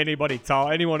 you see anybody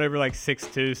tall, anyone over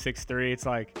 6'2", 6'3", it's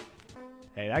like,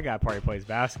 hey, that guy probably plays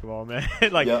basketball, man.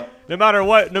 No matter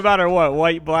what,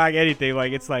 white, black, anything,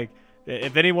 it's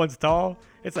if anyone's tall,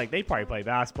 it's they probably play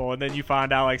basketball. And then you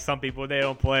find out some people, they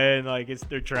don't play, and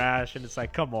they're trash, and it's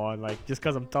come on, just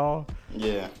because I'm tall.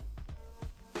 Yeah.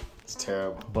 It's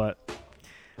terrible. But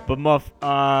But Muff,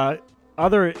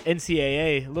 other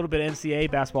NCAA, a little bit of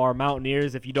NCAA basketball are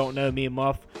Mountaineers. If you don't know me and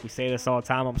Muff, we say this all the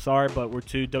time. I'm sorry, but we're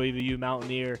 2 WVU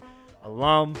Mountaineer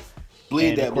alum. Bleed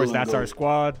And that of course, blue and that's gold. our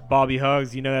squad. Bobby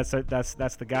Huggs, you know that's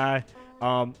the guy.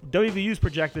 WVU is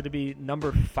projected to be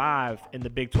number 5 in the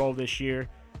Big 12 this year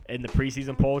in the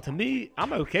preseason poll. To me,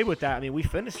 I'm okay with that. I mean, we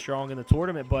finished strong in the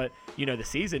tournament, but the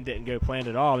season didn't go planned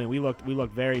at all. I mean, we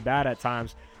looked very bad at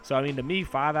times. So I mean, to me,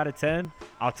 5 out of 10,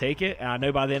 I'll take it. And I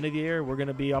know by the end of the year, we're going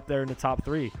to be up there in the top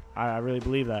 3. I really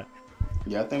believe that.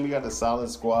 Yeah, I think we got a solid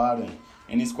squad, and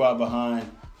any squad behind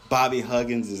Bobby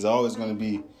Huggins is always going to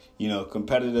be,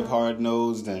 competitive,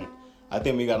 hard-nosed, and I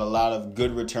think we got a lot of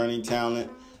good returning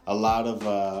talent, a lot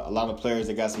of players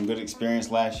that got some good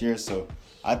experience last year. So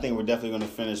I think we're definitely going to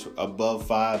finish above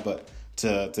 5, but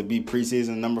to be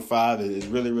preseason number 5 is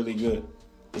really, really good,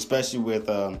 especially with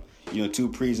 2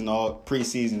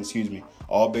 preseason,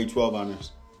 all Big 12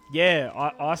 honors. Yeah,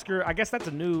 Oscar, I guess that's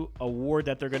a new award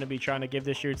that they're going to be trying to give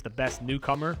this year. It's the best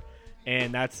newcomer,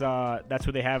 and that's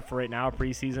what they have for right now,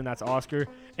 preseason. That's Oscar.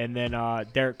 And then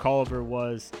Derek Culver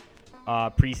was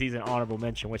preseason honorable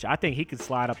mention, which I think he could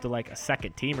slide up to like a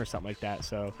second team or something like that.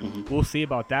 So we'll see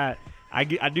about that. I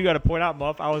do got to point out,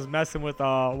 Muff, I was messing with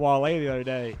Wale the other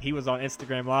day. He was on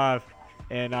Instagram Live,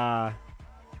 and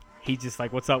he just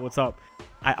like, what's up?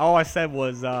 All I said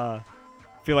was,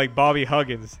 feel like Bobby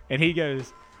Huggins. And he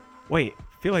goes, wait,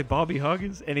 feel like Bobby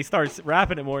Huggins? And he starts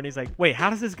rapping it more, and he's like, wait, how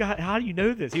do you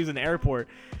know this? He was in the airport.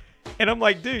 And I'm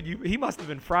like, dude, he must have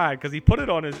been fried, because he put it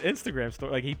on his Instagram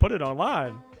story. Like, he put it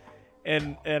online.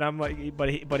 And I'm like,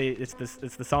 it's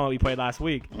the song that we played last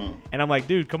week. And I'm like,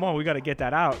 dude, come on, we got to get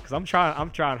that out, because I'm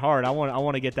trying hard. I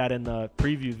want to get that in the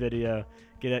preview video.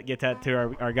 Get that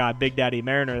to our guy Big Daddy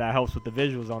Mariner that helps with the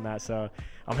visuals on that. So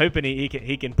I'm hoping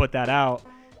he can put that out.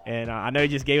 And I know he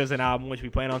just gave us an album, which we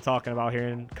plan on talking about here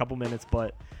in a couple minutes.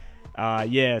 But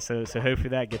so hopefully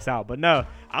that gets out. But no,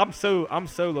 I'm so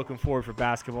looking forward for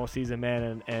basketball season,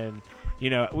 man. And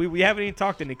we haven't even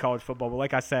talked any college football, but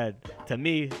like I said, to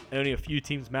me, only a few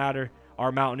teams matter.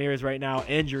 Our Mountaineers right now,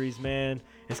 injuries, man.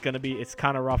 It's kind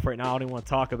of rough right now. I don't even want to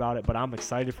talk about it, but I'm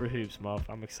excited for hoops, Muff.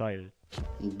 I'm excited.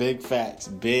 Big facts.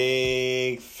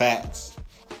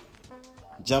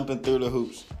 Jumping through the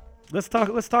hoops. Let's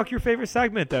talk your favorite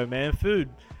segment though, man. Food.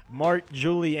 Mark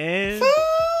Julian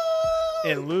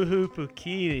and Luhu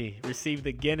Pukini received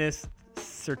the Guinness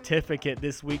certificate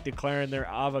this week, declaring their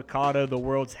avocado the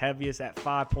world's heaviest at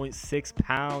 5.6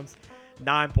 pounds,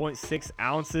 9.6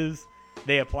 ounces.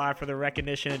 They applied for the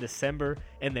recognition in December,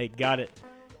 and they got it.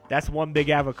 That's one big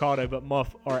avocado, but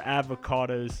Muff, are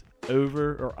avocados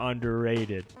over or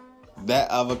underrated?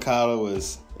 That avocado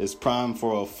is prime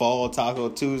for a fall Taco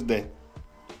Tuesday.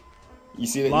 You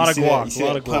see that? A lot of guac. You see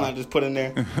that pun I just put in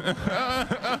there?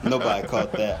 Nobody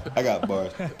caught that. I got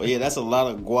bars. But yeah, that's a lot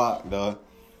of guac, dog.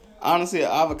 Honestly,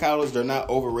 avocados, they're not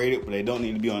overrated, but they don't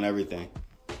need to be on everything.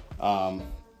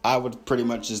 I would pretty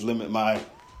much just limit my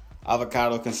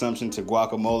avocado consumption to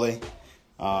guacamole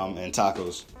and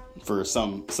tacos for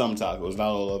some tacos, not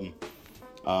all of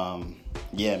them.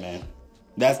 Yeah, man.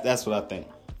 That's what I think.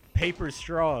 Paper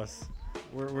straws.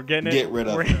 We're getting it. Get rid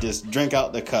of it. Just drink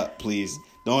out the cup, please.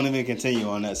 Don't even continue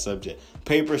on that subject.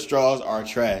 Paper straws are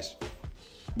trash.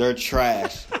 They're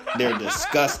trash. They're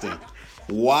disgusting.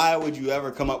 Why would you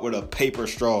ever come up with a paper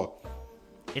straw?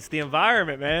 It's the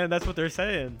environment, man. That's what they're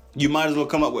saying. You might as well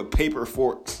come up with paper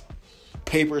forks,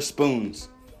 paper spoons.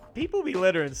 People be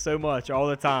littering so much all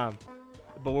the time,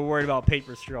 but we're worried about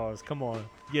paper straws. Come on,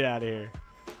 get out of here.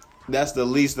 That's the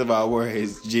least of our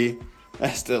worries, G.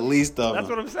 That's the least of them. That's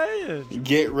what I'm saying.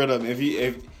 Get rid of them.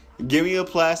 If give me a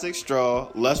plastic straw,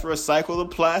 let's recycle the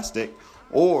plastic,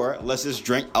 or let's just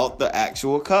drink out the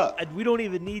actual cup. We don't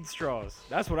even need straws.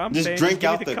 That's what I'm just saying. Drink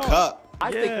out the cup.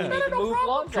 I think we need to move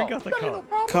Lonzo. Drink out the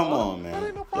cup. Come on,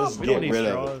 man. Let's We get don't need rid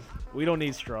straws. of it. We don't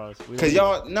need straws. Cause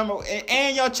y'all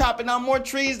y'all chopping down more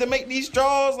trees to make these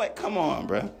straws. Like, come on,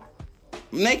 bro.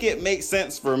 Make it make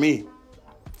sense for me.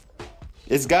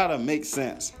 It's gotta make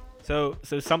sense. So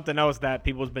something else that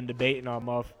people's been debating on,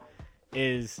 Muff,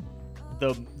 is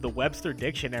the Webster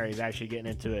Dictionary is actually getting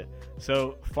into it.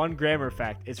 So, fun grammar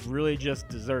fact, it's really just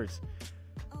desserts.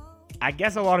 I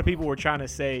guess a lot of people were trying to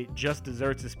say just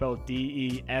desserts is spelled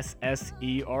Desserts,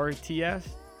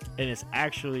 and it's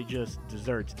actually just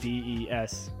desserts,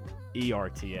 Deserts.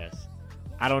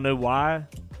 I don't know why.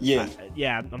 Yeah.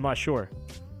 I'm not sure.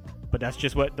 But that's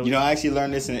just what... I actually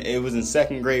learned this, it was in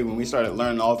second grade when we started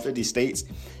learning all 50 states,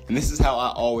 and this is how I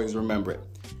always remember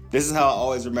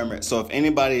it. So if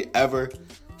anybody ever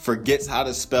forgets how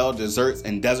to spell desserts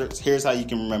and deserts, here's how you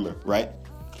can remember, right?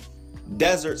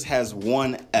 Deserts has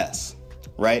one S,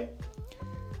 right?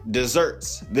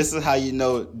 Desserts. This is how you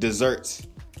know desserts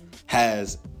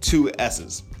has 2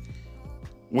 S's.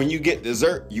 When you get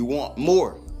dessert, you want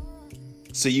more.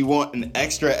 So you want an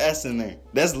extra S in there.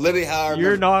 That's literally how I remember.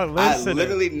 You're not listening. I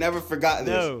literally never forgot this.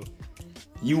 No.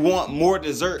 You want more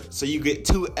dessert, so you get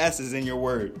 2 S's in your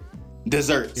word.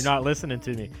 Desserts. You're not listening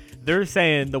to me. They're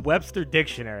saying the Webster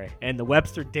Dictionary, and the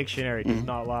Webster Dictionary does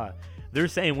not lie. They're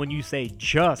saying when you say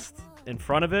just in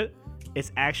front of it,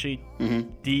 it's actually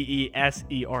DESERTS.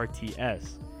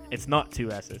 It's not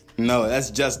 2 S's. No,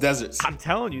 that's just deserts. I'm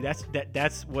telling you,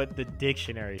 that's what the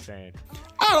dictionary's saying.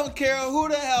 I don't care who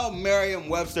the hell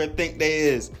Merriam-Webster think they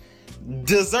is.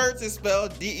 Desserts is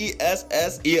spelled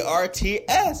DESSERTS.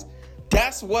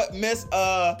 That's what Miss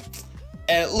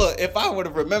and look, if I would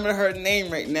have remembered her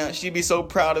name right now, she'd be so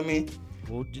proud of me.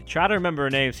 Well, try to remember her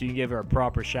name so you can give her a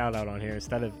proper shout out on here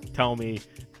instead of telling me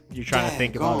you're trying to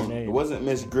think about her name. It wasn't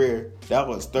Miss Greer. That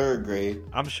was 3rd grade.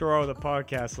 I'm sure all the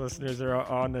podcast listeners are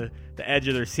on the edge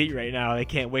of their seat right now. They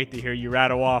can't wait to hear you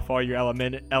rattle off all your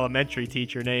elementary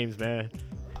teacher names, man.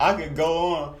 I could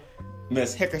go on.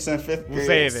 Miss Hickerson, 5th grade. We'll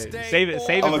save it. Save it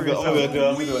I'm for yourself. gonna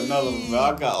do another one, bro.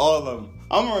 I got all of them.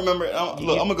 I'm gonna remember it. I'm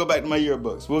gonna go back to my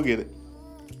yearbooks. We'll get it.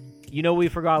 You know what we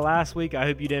forgot last week? I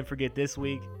hope you didn't forget this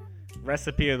week.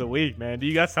 Recipe of the week, man. Do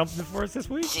you got something for us this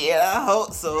week? Yeah, I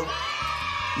hope so.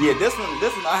 Yeah, this one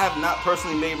I have not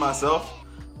personally made myself,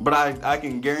 but I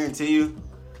can guarantee you,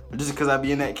 just because I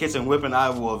be in that kitchen whipping, I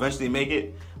will eventually make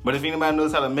it. But if anybody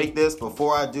knows how to make this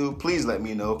before I do, please let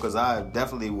me know, because I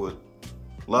definitely would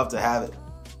love to have it.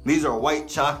 These are white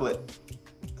chocolate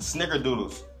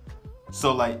snickerdoodles.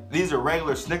 So like, these are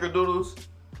regular snickerdoodles,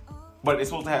 but it's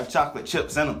supposed to have chocolate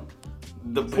chips in them.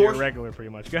 The So portion, regular,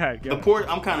 pretty much. Go ahead. I'm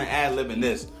kind of ad-libbing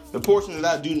this. The portion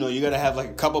that I do know, you gotta have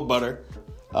like a cup of butter,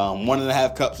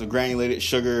 1.5 cups of granulated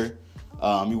sugar.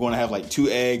 You want to have like 2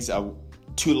 eggs,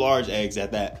 2 large eggs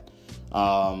at that.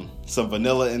 Some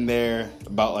vanilla in there,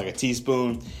 about like a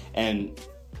teaspoon. And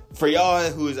for y'all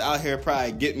who is out here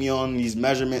probably get me on these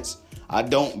measurements, I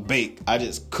don't bake. I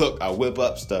just cook. I whip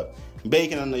up stuff.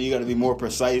 Baking, I know you got to be more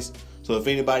precise. So if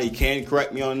anybody can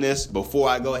correct me on this before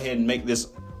I go ahead and make this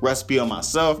recipe on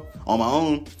myself, on my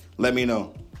own, let me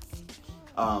know.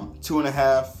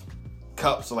 2.5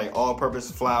 cups of like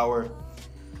all-purpose flour.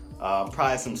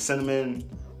 Probably some cinnamon,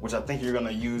 which I think you're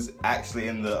gonna use actually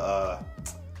in the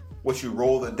what you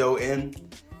roll the dough in.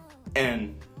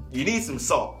 And you need some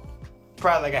salt.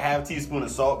 Probably like a 1/2 teaspoon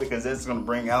of salt, because that's gonna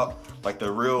bring out like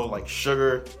the real like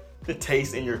sugar, the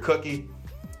taste in your cookie.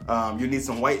 You need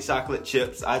some white chocolate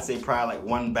chips. I'd say probably like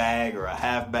 1 bag or a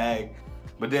 1/2 bag.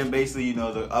 But then basically, you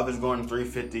know, the oven's going to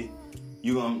 350.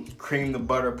 You're going to cream the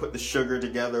butter, put the sugar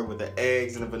together with the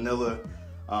eggs and the vanilla.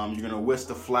 You're going to whisk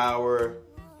the flour,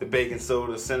 the baking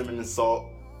soda, cinnamon, and salt.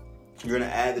 You're going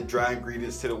to add the dry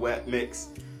ingredients to the wet mix,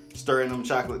 stir in them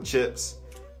chocolate chips.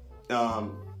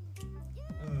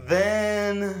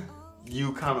 Then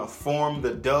you kind of form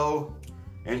the dough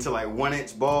into like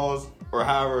 1-inch balls, or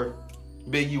however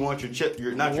big you want your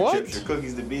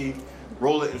cookies to be.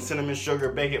 Roll it in cinnamon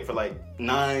sugar, bake it for like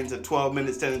 9 to 12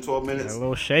 minutes, 10 to 12 minutes. A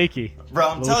little shaky. Bro,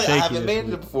 I'm telling you, I haven't made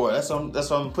it before. That's why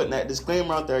I'm putting that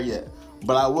disclaimer out there yet.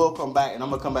 But I will come back, and I'm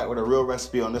going to come back with a real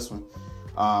recipe on this one.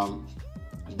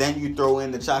 Then you throw in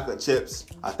the chocolate chips,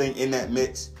 I think, in that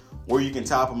mix, where you can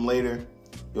top them later.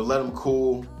 You'll let them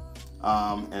cool,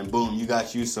 and boom, you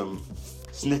got you some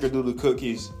snickerdoodle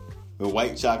cookies with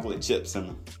white chocolate chips in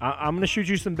them. I'm going to shoot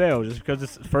you some bail just because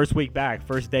it's first week back,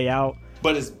 first day out.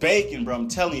 But it's bacon, bro. I'm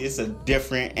telling you, it's a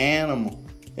different animal.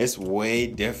 It's way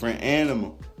different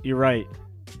animal. You're right.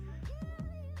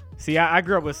 See, I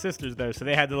grew up with sisters, though, so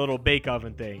they had the little bake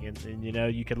oven thing, and you know,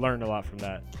 you could learn a lot from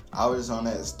that. I was on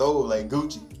that stove like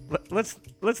Gucci.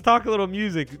 Let's talk a little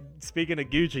music. Speaking of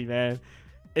Gucci, man.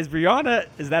 Is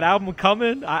that album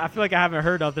coming? I feel like I haven't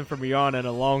heard nothing from Rihanna in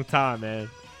a long time, man.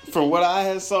 From what I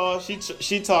had saw,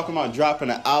 she talking about dropping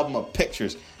an album of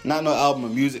pictures, not no album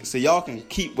of music. So y'all can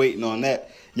keep waiting on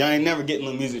that. Y'all ain't never getting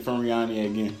no music from Rihanna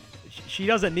again. She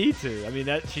doesn't need to. I mean,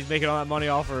 she's making all that money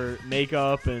off her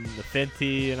makeup and the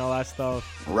Fenty and all that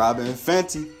stuff. Robin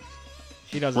Fenty.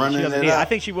 She doesn't need it. I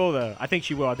think she will, though. I think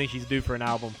she's due for an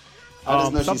album. I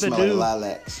just know she smells like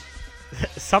lilacs.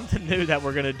 Something new that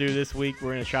we're gonna do this week.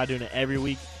 We're gonna try doing it every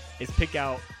week. Is pick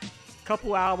out a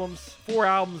couple albums, 4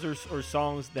 albums or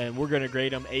songs. Then we're gonna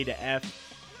grade them A to F.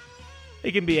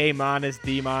 It can be A-, D-,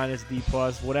 D+,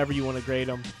 whatever you want to grade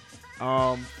them.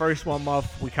 First one,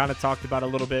 Muff, we kind of talked about a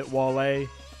little bit. Wale,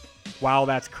 Wow,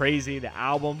 That's Crazy, the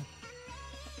album.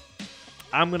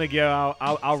 I'm gonna go.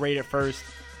 I'll rate it first.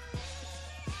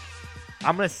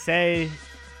 I'm gonna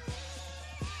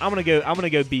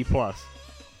go B+.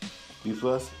 B+?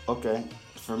 Okay.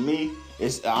 for me,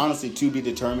 it's honestly to be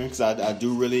determined because I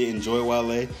do really enjoy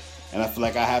Wale, and I feel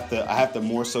like I have to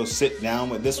more so sit down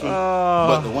with this one.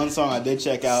 But the one song I did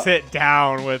check out, sit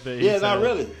down with it. Yeah, not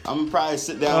really. I'm gonna probably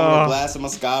sit down with a glass of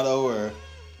Moscato or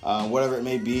whatever it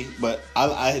may be. But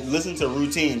I listened to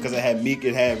Routine because it had Meek,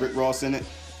 it had Rick Ross in it,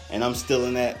 and I'm still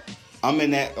in that. I'm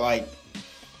in that like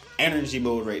energy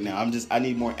mode right now. I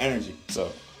need more energy,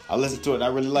 so I listened to it. And I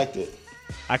really liked it.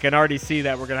 I can already see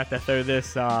that we're gonna have to throw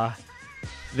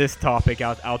this topic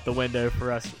out the window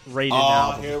for us rating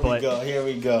albums. Here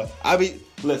we go.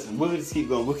 Listen, we'll just keep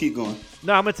going. We'll keep going.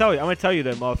 No, I'm gonna tell you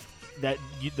though, Muff, that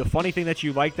the funny thing that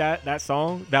you like that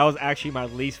song, that was actually my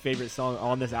least favorite song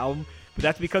on this album. But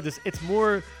that's because it's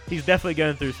more, he's definitely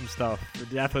going through some stuff.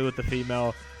 Definitely with the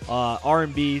female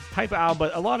R&B type of album,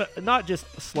 but a lot of, not just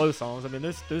slow songs. I mean,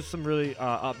 there's some really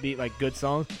upbeat, like good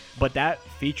songs, but that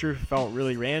feature felt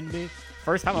really random to me.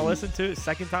 First time I listened to it,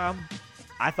 second time,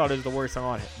 I thought it was the worst song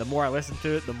on it. The more I listen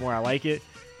to it, the more I like it,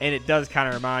 and it does kind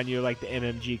of remind you of like the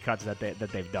MMG cuts that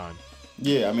they've done.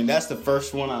 Yeah, I mean, that's the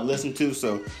first one I listened to,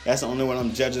 so that's the only one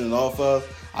I'm judging it off of.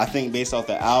 I think based off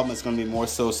the album, it's going to be more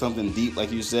so something deep,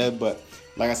 like you said, but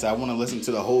like I said, I want to listen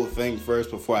to the whole thing first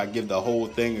before I give the whole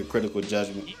thing a critical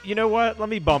judgment. You know what? Let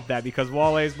me bump that because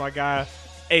Wale's my guy.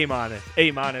 A-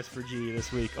 for G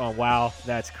this week. Oh, wow.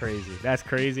 That's crazy. That's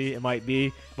crazy. It might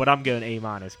be, but I'm going A-.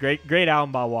 Great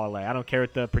album by Wale. I don't care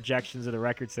what the projections of the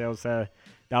record sales say.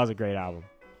 That was a great album.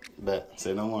 Bet.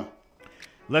 Say no more.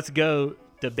 Let's go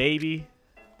to Baby.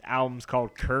 The album's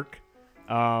called Kirk.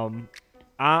 I'm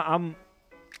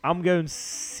going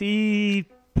C+.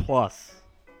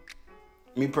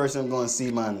 Me personally, I'm going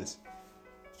C-.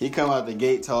 He come out the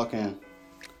gate talking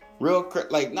real,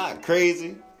 not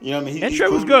crazy. You know what I mean?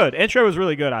 Intro was good. Intro was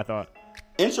really good, I thought.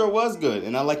 Intro was good,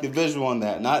 and I like the visual on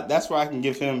that. And that's where I can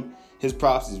give him his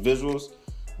props, his visuals.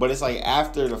 But it's like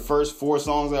after the first 4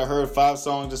 songs I heard, 5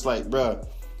 songs, just like, bruh,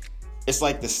 it's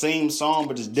like the same song,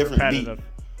 but just different beat.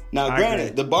 Now,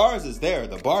 granted, the bars is there.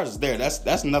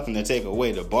 That's nothing to take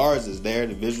away. The bars is there.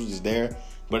 The visuals is there.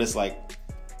 But it's like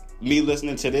me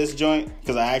listening to this joint,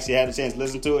 because I actually had a chance to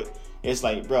listen to it. It's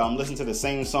like, bro, I'm listening to the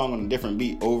same song on a different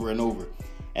beat over and over.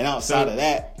 And outside of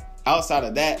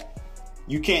that,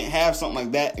 you can't have something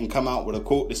like that and come out with a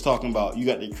quote that's talking about you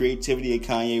got the creativity of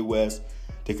Kanye West,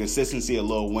 the consistency of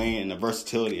Lil Wayne, and the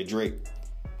versatility of Drake.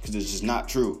 Because it's just not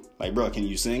true. Like, bro, can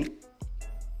you sing?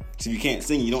 So if you can't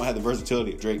sing, you don't have the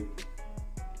versatility of Drake.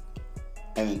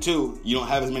 And then 2, you don't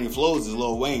have as many flows as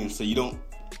Lil Wayne, so you don't,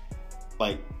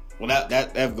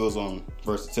 that goes on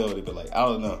versatility, but I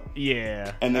don't know.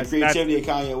 Yeah. And the creativity of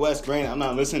Kanye West, granted, I'm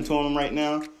not listening to him right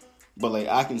now, but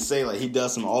I can say he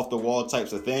does some off the wall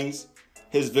types of things.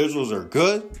 His visuals are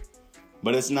good,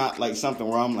 but it's not something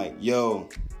where I'm like, yo,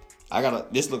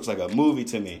 this looks like a movie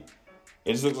to me.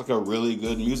 It just looks like a really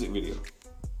good music video.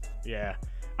 Yeah.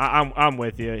 I'm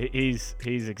with you. He's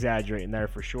exaggerating there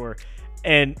for sure.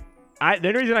 And the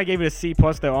only reason I gave it a C+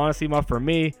 though, honestly, for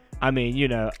me, I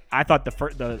mean, I thought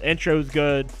the intro was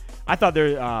good. I thought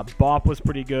their bop was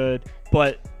pretty good.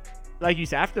 But like you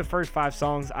said, after the first 5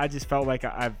 songs, I just felt like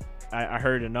I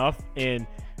heard enough.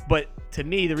 But to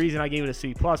me, the reason I gave it a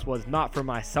C+ was not for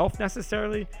myself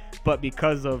necessarily, but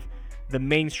because of the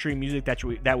mainstream music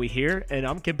that we hear. And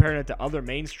I'm comparing it to other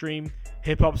mainstream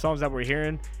hip hop songs that we're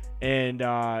hearing. And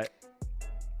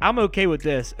I'm okay with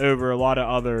this over a lot of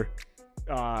other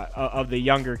of the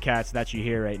younger cats that you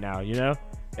hear right now,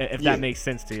 if that makes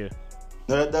sense to you.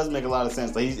 No, that does make a lot of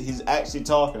sense. He's actually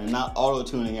talking and not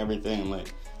auto-tuning everything.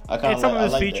 I kind of some of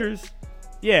his like features. That.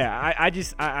 Yeah, I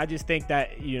just think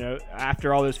that,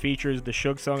 after all those features, the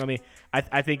Suge song, I mean,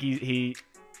 I think he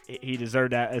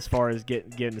deserved that as far as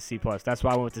getting the C+. That's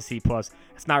why I went to C+.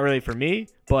 It's not really for me,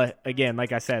 but again,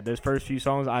 like I said, those first few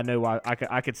songs, I know why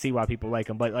I could see why people like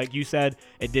them. But like you said,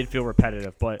 it did feel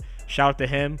repetitive. But shout out to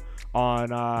him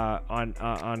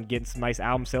on getting some nice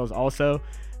album sales also.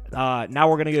 Now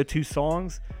we're gonna go 2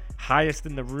 songs. Highest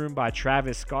in the Room by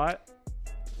Travis Scott.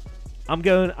 I'm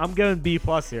going B+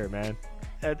 here, man.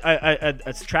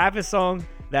 A Travis song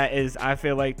that is, I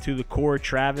feel like, to the core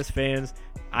Travis fans,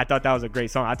 I thought that was a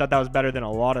great song. I thought that was better than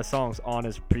a lot of songs on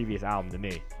his previous album to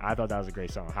me. I thought that was a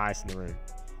great song. Highest in the Room.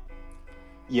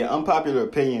 Yeah, unpopular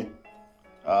opinion.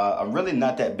 I'm really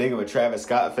not that big of a Travis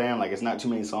Scott fan. It's not too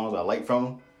many songs I like from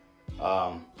him.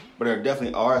 But there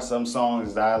definitely are some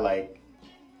songs that I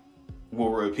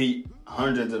will repeat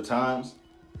hundreds of times.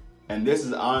 And this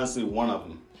is honestly one of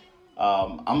them.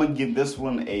 I'm going to give this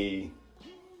one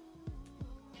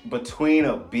between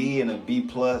a B and a B+.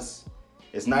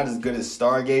 It's not as good as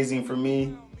Stargazing for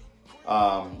me,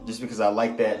 just because I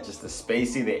like that, just the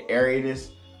spacey, the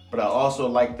airiness but I also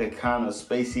like the kind of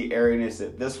spacey airiness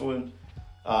at this one.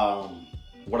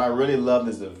 What I really loved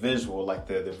is the visual. Like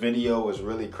the video was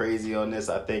really crazy on this.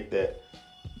 I think that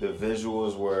the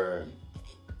visuals were,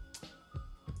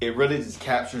 it really just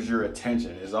captures your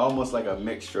attention. It's almost like a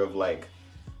mixture of like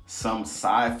some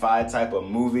sci-fi type of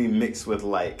movie mixed with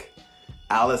like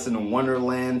Alice in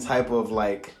Wonderland type of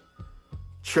like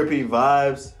trippy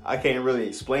vibes. I can't really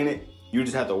explain it. You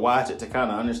just have to watch it to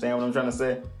kind of understand what I'm trying to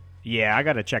say. Yeah, I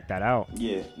gotta check that out.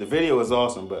 Yeah, the video is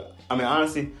awesome, but I mean,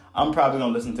 honestly, I'm probably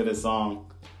gonna listen to this song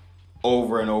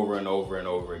over and over and over and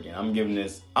over again. I'm giving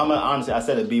this, honestly, I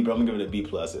said a B, but I'm gonna give it a B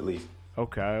plus at least.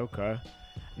 Okay.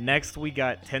 Next, we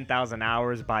got 10,000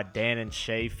 Hours by Dan and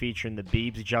Shay featuring the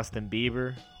Biebs, Justin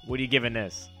Bieber. What are you giving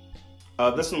this?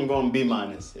 This one I'm going B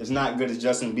minus. It's not good as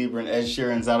Justin Bieber and Ed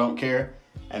Sheeran's I Don't Care,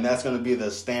 and that's gonna be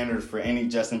the standard for any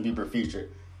Justin Bieber feature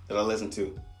that I listen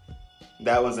to.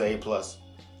 That one's an A plus.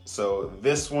 So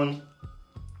this one,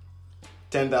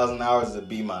 10,000 Hours is a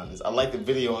B minus. I like the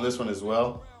video on this one as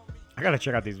well. I gotta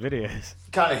check out these videos.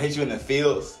 Kind of hit you in the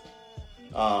feels.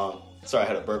 Sorry, I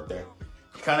had a burp there.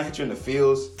 Kind of hit you in the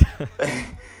feels,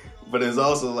 but it's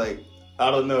also like, I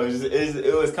don't know.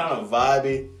 It was kind of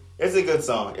vibey. It's a good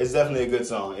song. It's definitely a good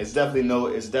song. It's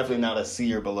definitely not a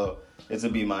C or below. It's a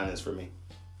B minus for me.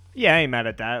 Yeah, I ain't mad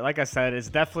at that. Like I said, it's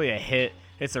definitely a hit.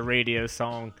 It's a radio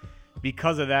song.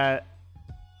 Because of that,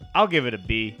 I'll give it a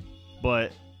B.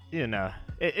 But you know,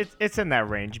 it's in that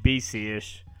range, B,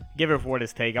 C-ish. Give it for what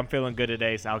it's take. I'm feeling good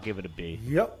today, so I'll give it a B.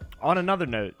 Yep. On another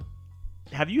note,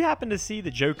 have you happened to see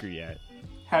The Joker yet?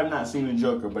 Have not seen The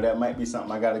Joker, but that might be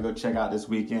something I got to go check out this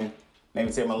weekend. Maybe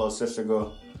take my little sister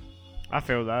go. I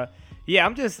feel that. Yeah,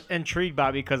 I'm just intrigued by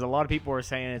it because a lot of people are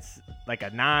saying it's like a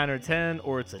 9 or 10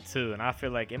 or it's a 2, and I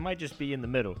feel like it might just be in the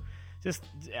middle.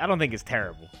 I don't think it's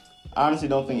terrible. I honestly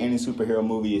don't think any superhero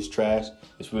movie is trash.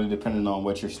 It's really dependent on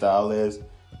what your style is.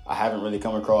 I haven't really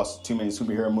come across too many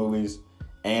superhero movies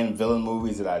and villain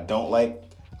movies that I don't like.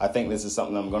 I think this is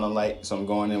something I'm going to like, so I'm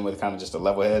going in with kind of just a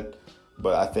level head.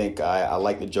 But I think I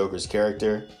like the Joker's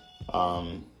character.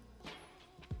 Honestly,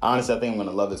 I think I'm going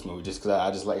to love this movie just because I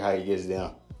just like how he gets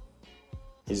down.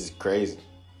 He's just crazy.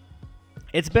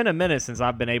 It's been a minute since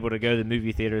I've been able to go to the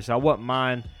movie theater, so I wouldn't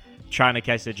mind trying to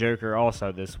catch the Joker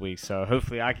also this week. So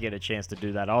hopefully I can get a chance to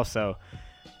do that also.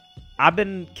 I've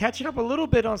been catching up a little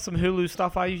bit on some Hulu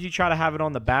stuff. I usually try to have it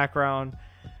on the background.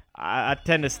 I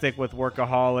tend to stick with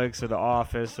Workaholics or The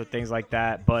Office or things like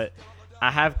that, but I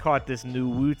have caught this new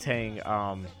Wu-Tang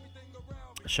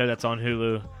show that's on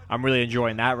Hulu. I'm really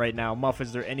enjoying that right now. Muff,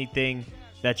 is there anything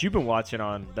that you've been watching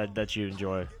on that you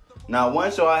enjoy? Now,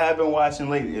 one show I have been watching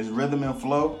lately is Rhythm and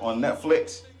Flow on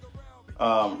Netflix.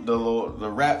 The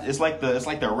rap, it's like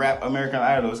the rap American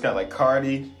Idol. It's got like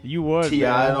Cardi, you would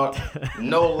T.I. and all.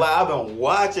 No lie, I've been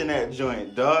watching that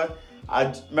joint, dog.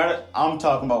 I'm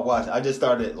talking about watching. I just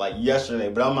started like yesterday,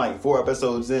 but I'm like 4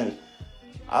 episodes in.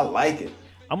 I like it.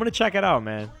 I'm gonna check it out,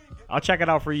 man. I'll check it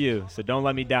out for you, so don't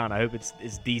let me down. I hope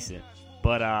it's decent.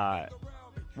 But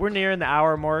we're nearing the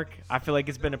hour mark. I feel like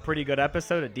it's been a pretty good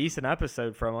episode, a decent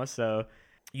episode from us. So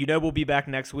we'll be back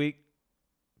next week.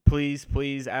 Please,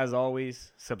 as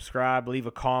always, subscribe, leave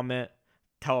a comment,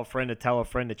 tell a friend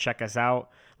to check us out.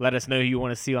 Let us know who you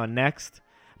want to see on next.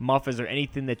 Muff, is there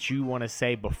anything that you want to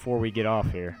say before we get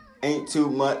off here? Ain't too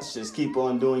much. Just keep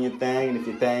on doing your thing. And if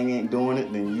your thing ain't doing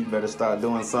it, then you better start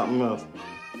doing something else.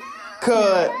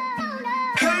 Cut.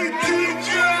 Hey,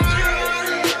 DJ.